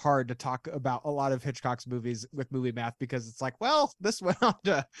 It's kind of hard to talk about a lot of Hitchcock's movies with movie math, because it's like, well, this went on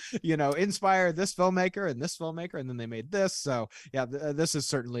to inspire this filmmaker, and then they made this. So yeah, this is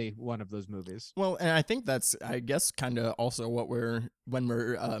certainly one of those movies. Well, and I think that's, I guess, kind of also what when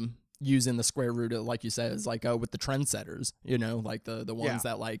we're using the square root of, like you said, is like with the trendsetters, like the ones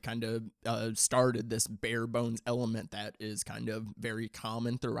that like kind of started this bare bones element that is kind of very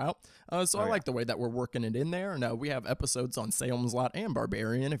common throughout. I like the way that we're working it in there. And we have episodes on Salem's Lot and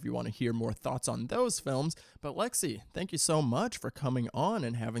Barbarian if you want to hear more thoughts on those films. But Lexi, thank you so much for coming on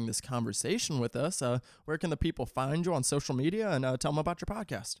and having this conversation with us. Where can the people find you on social media, and tell them about your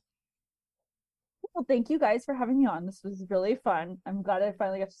podcast? Well, thank you guys for having me on. This was really fun. I'm glad I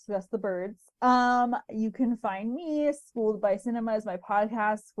finally got to discuss the birds. You can find me, Schooled by Cinema is my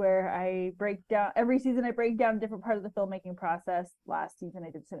podcast, where every season I break down a different part of the filmmaking process. Last season I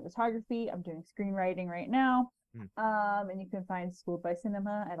did cinematography. I'm doing screenwriting right now. And you can find Schooled by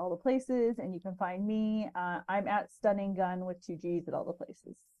Cinema at all the places, and you can find me. I'm at Stunning Gun with 2 G's at all the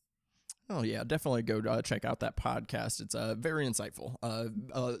places. Oh yeah, definitely go check out that podcast. It's very insightful,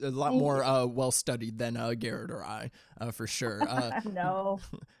 a lot more well studied than Garrett or I, for sure. No,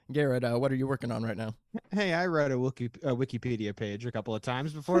 Garrett, what are you working on right now? Hey, I read a Wikipedia page a couple of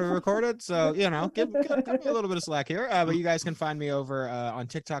times before we recorded, so give me a little bit of slack here. But you guys can find me over on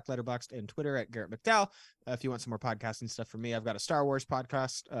TikTok, Letterboxd, and Twitter at Garrett McDowell. If you want some more podcasting stuff from me, I've got a Star Wars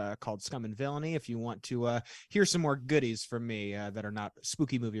podcast called Scum and Villainy. If you want to hear some more goodies from me that are not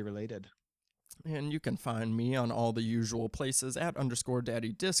spooky movie related. And you can find me on all the usual places at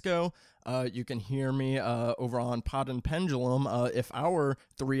 _Daddy Disco. You can hear me over on Pod and Pendulum. If our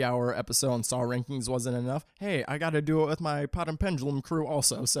 3-hour episode on Saw Rankings wasn't enough, hey, I got to do it with my Pod and Pendulum crew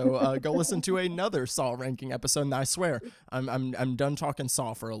also. So go listen to another Saw Ranking episode. And I swear, I'm done talking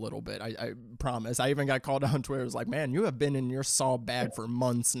Saw for a little bit. I promise. I even got called out on Twitter. It was like, man, you have been in your Saw bag for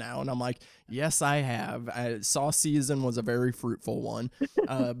months now. And I'm like, yes, I have. Saw season was a very fruitful one.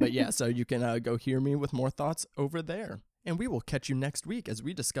 But yeah, so you can go hear me with more thoughts over there. And we will catch you next week as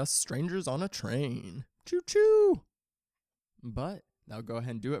we discuss Strangers on a Train. Choo choo! But that'll go ahead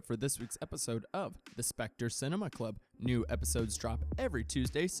and do it for this week's episode of the Spectre Cinema Club. New episodes drop every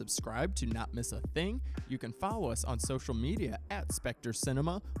Tuesday. Subscribe to not miss a thing. You can follow us on social media at Spectre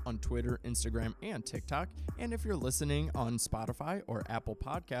Cinema on Twitter, Instagram, and TikTok. And if you're listening on Spotify or Apple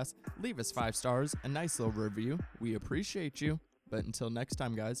Podcasts, leave us 5 stars, a nice little review. We appreciate you. But until next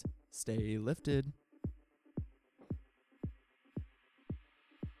time, guys, stay lifted.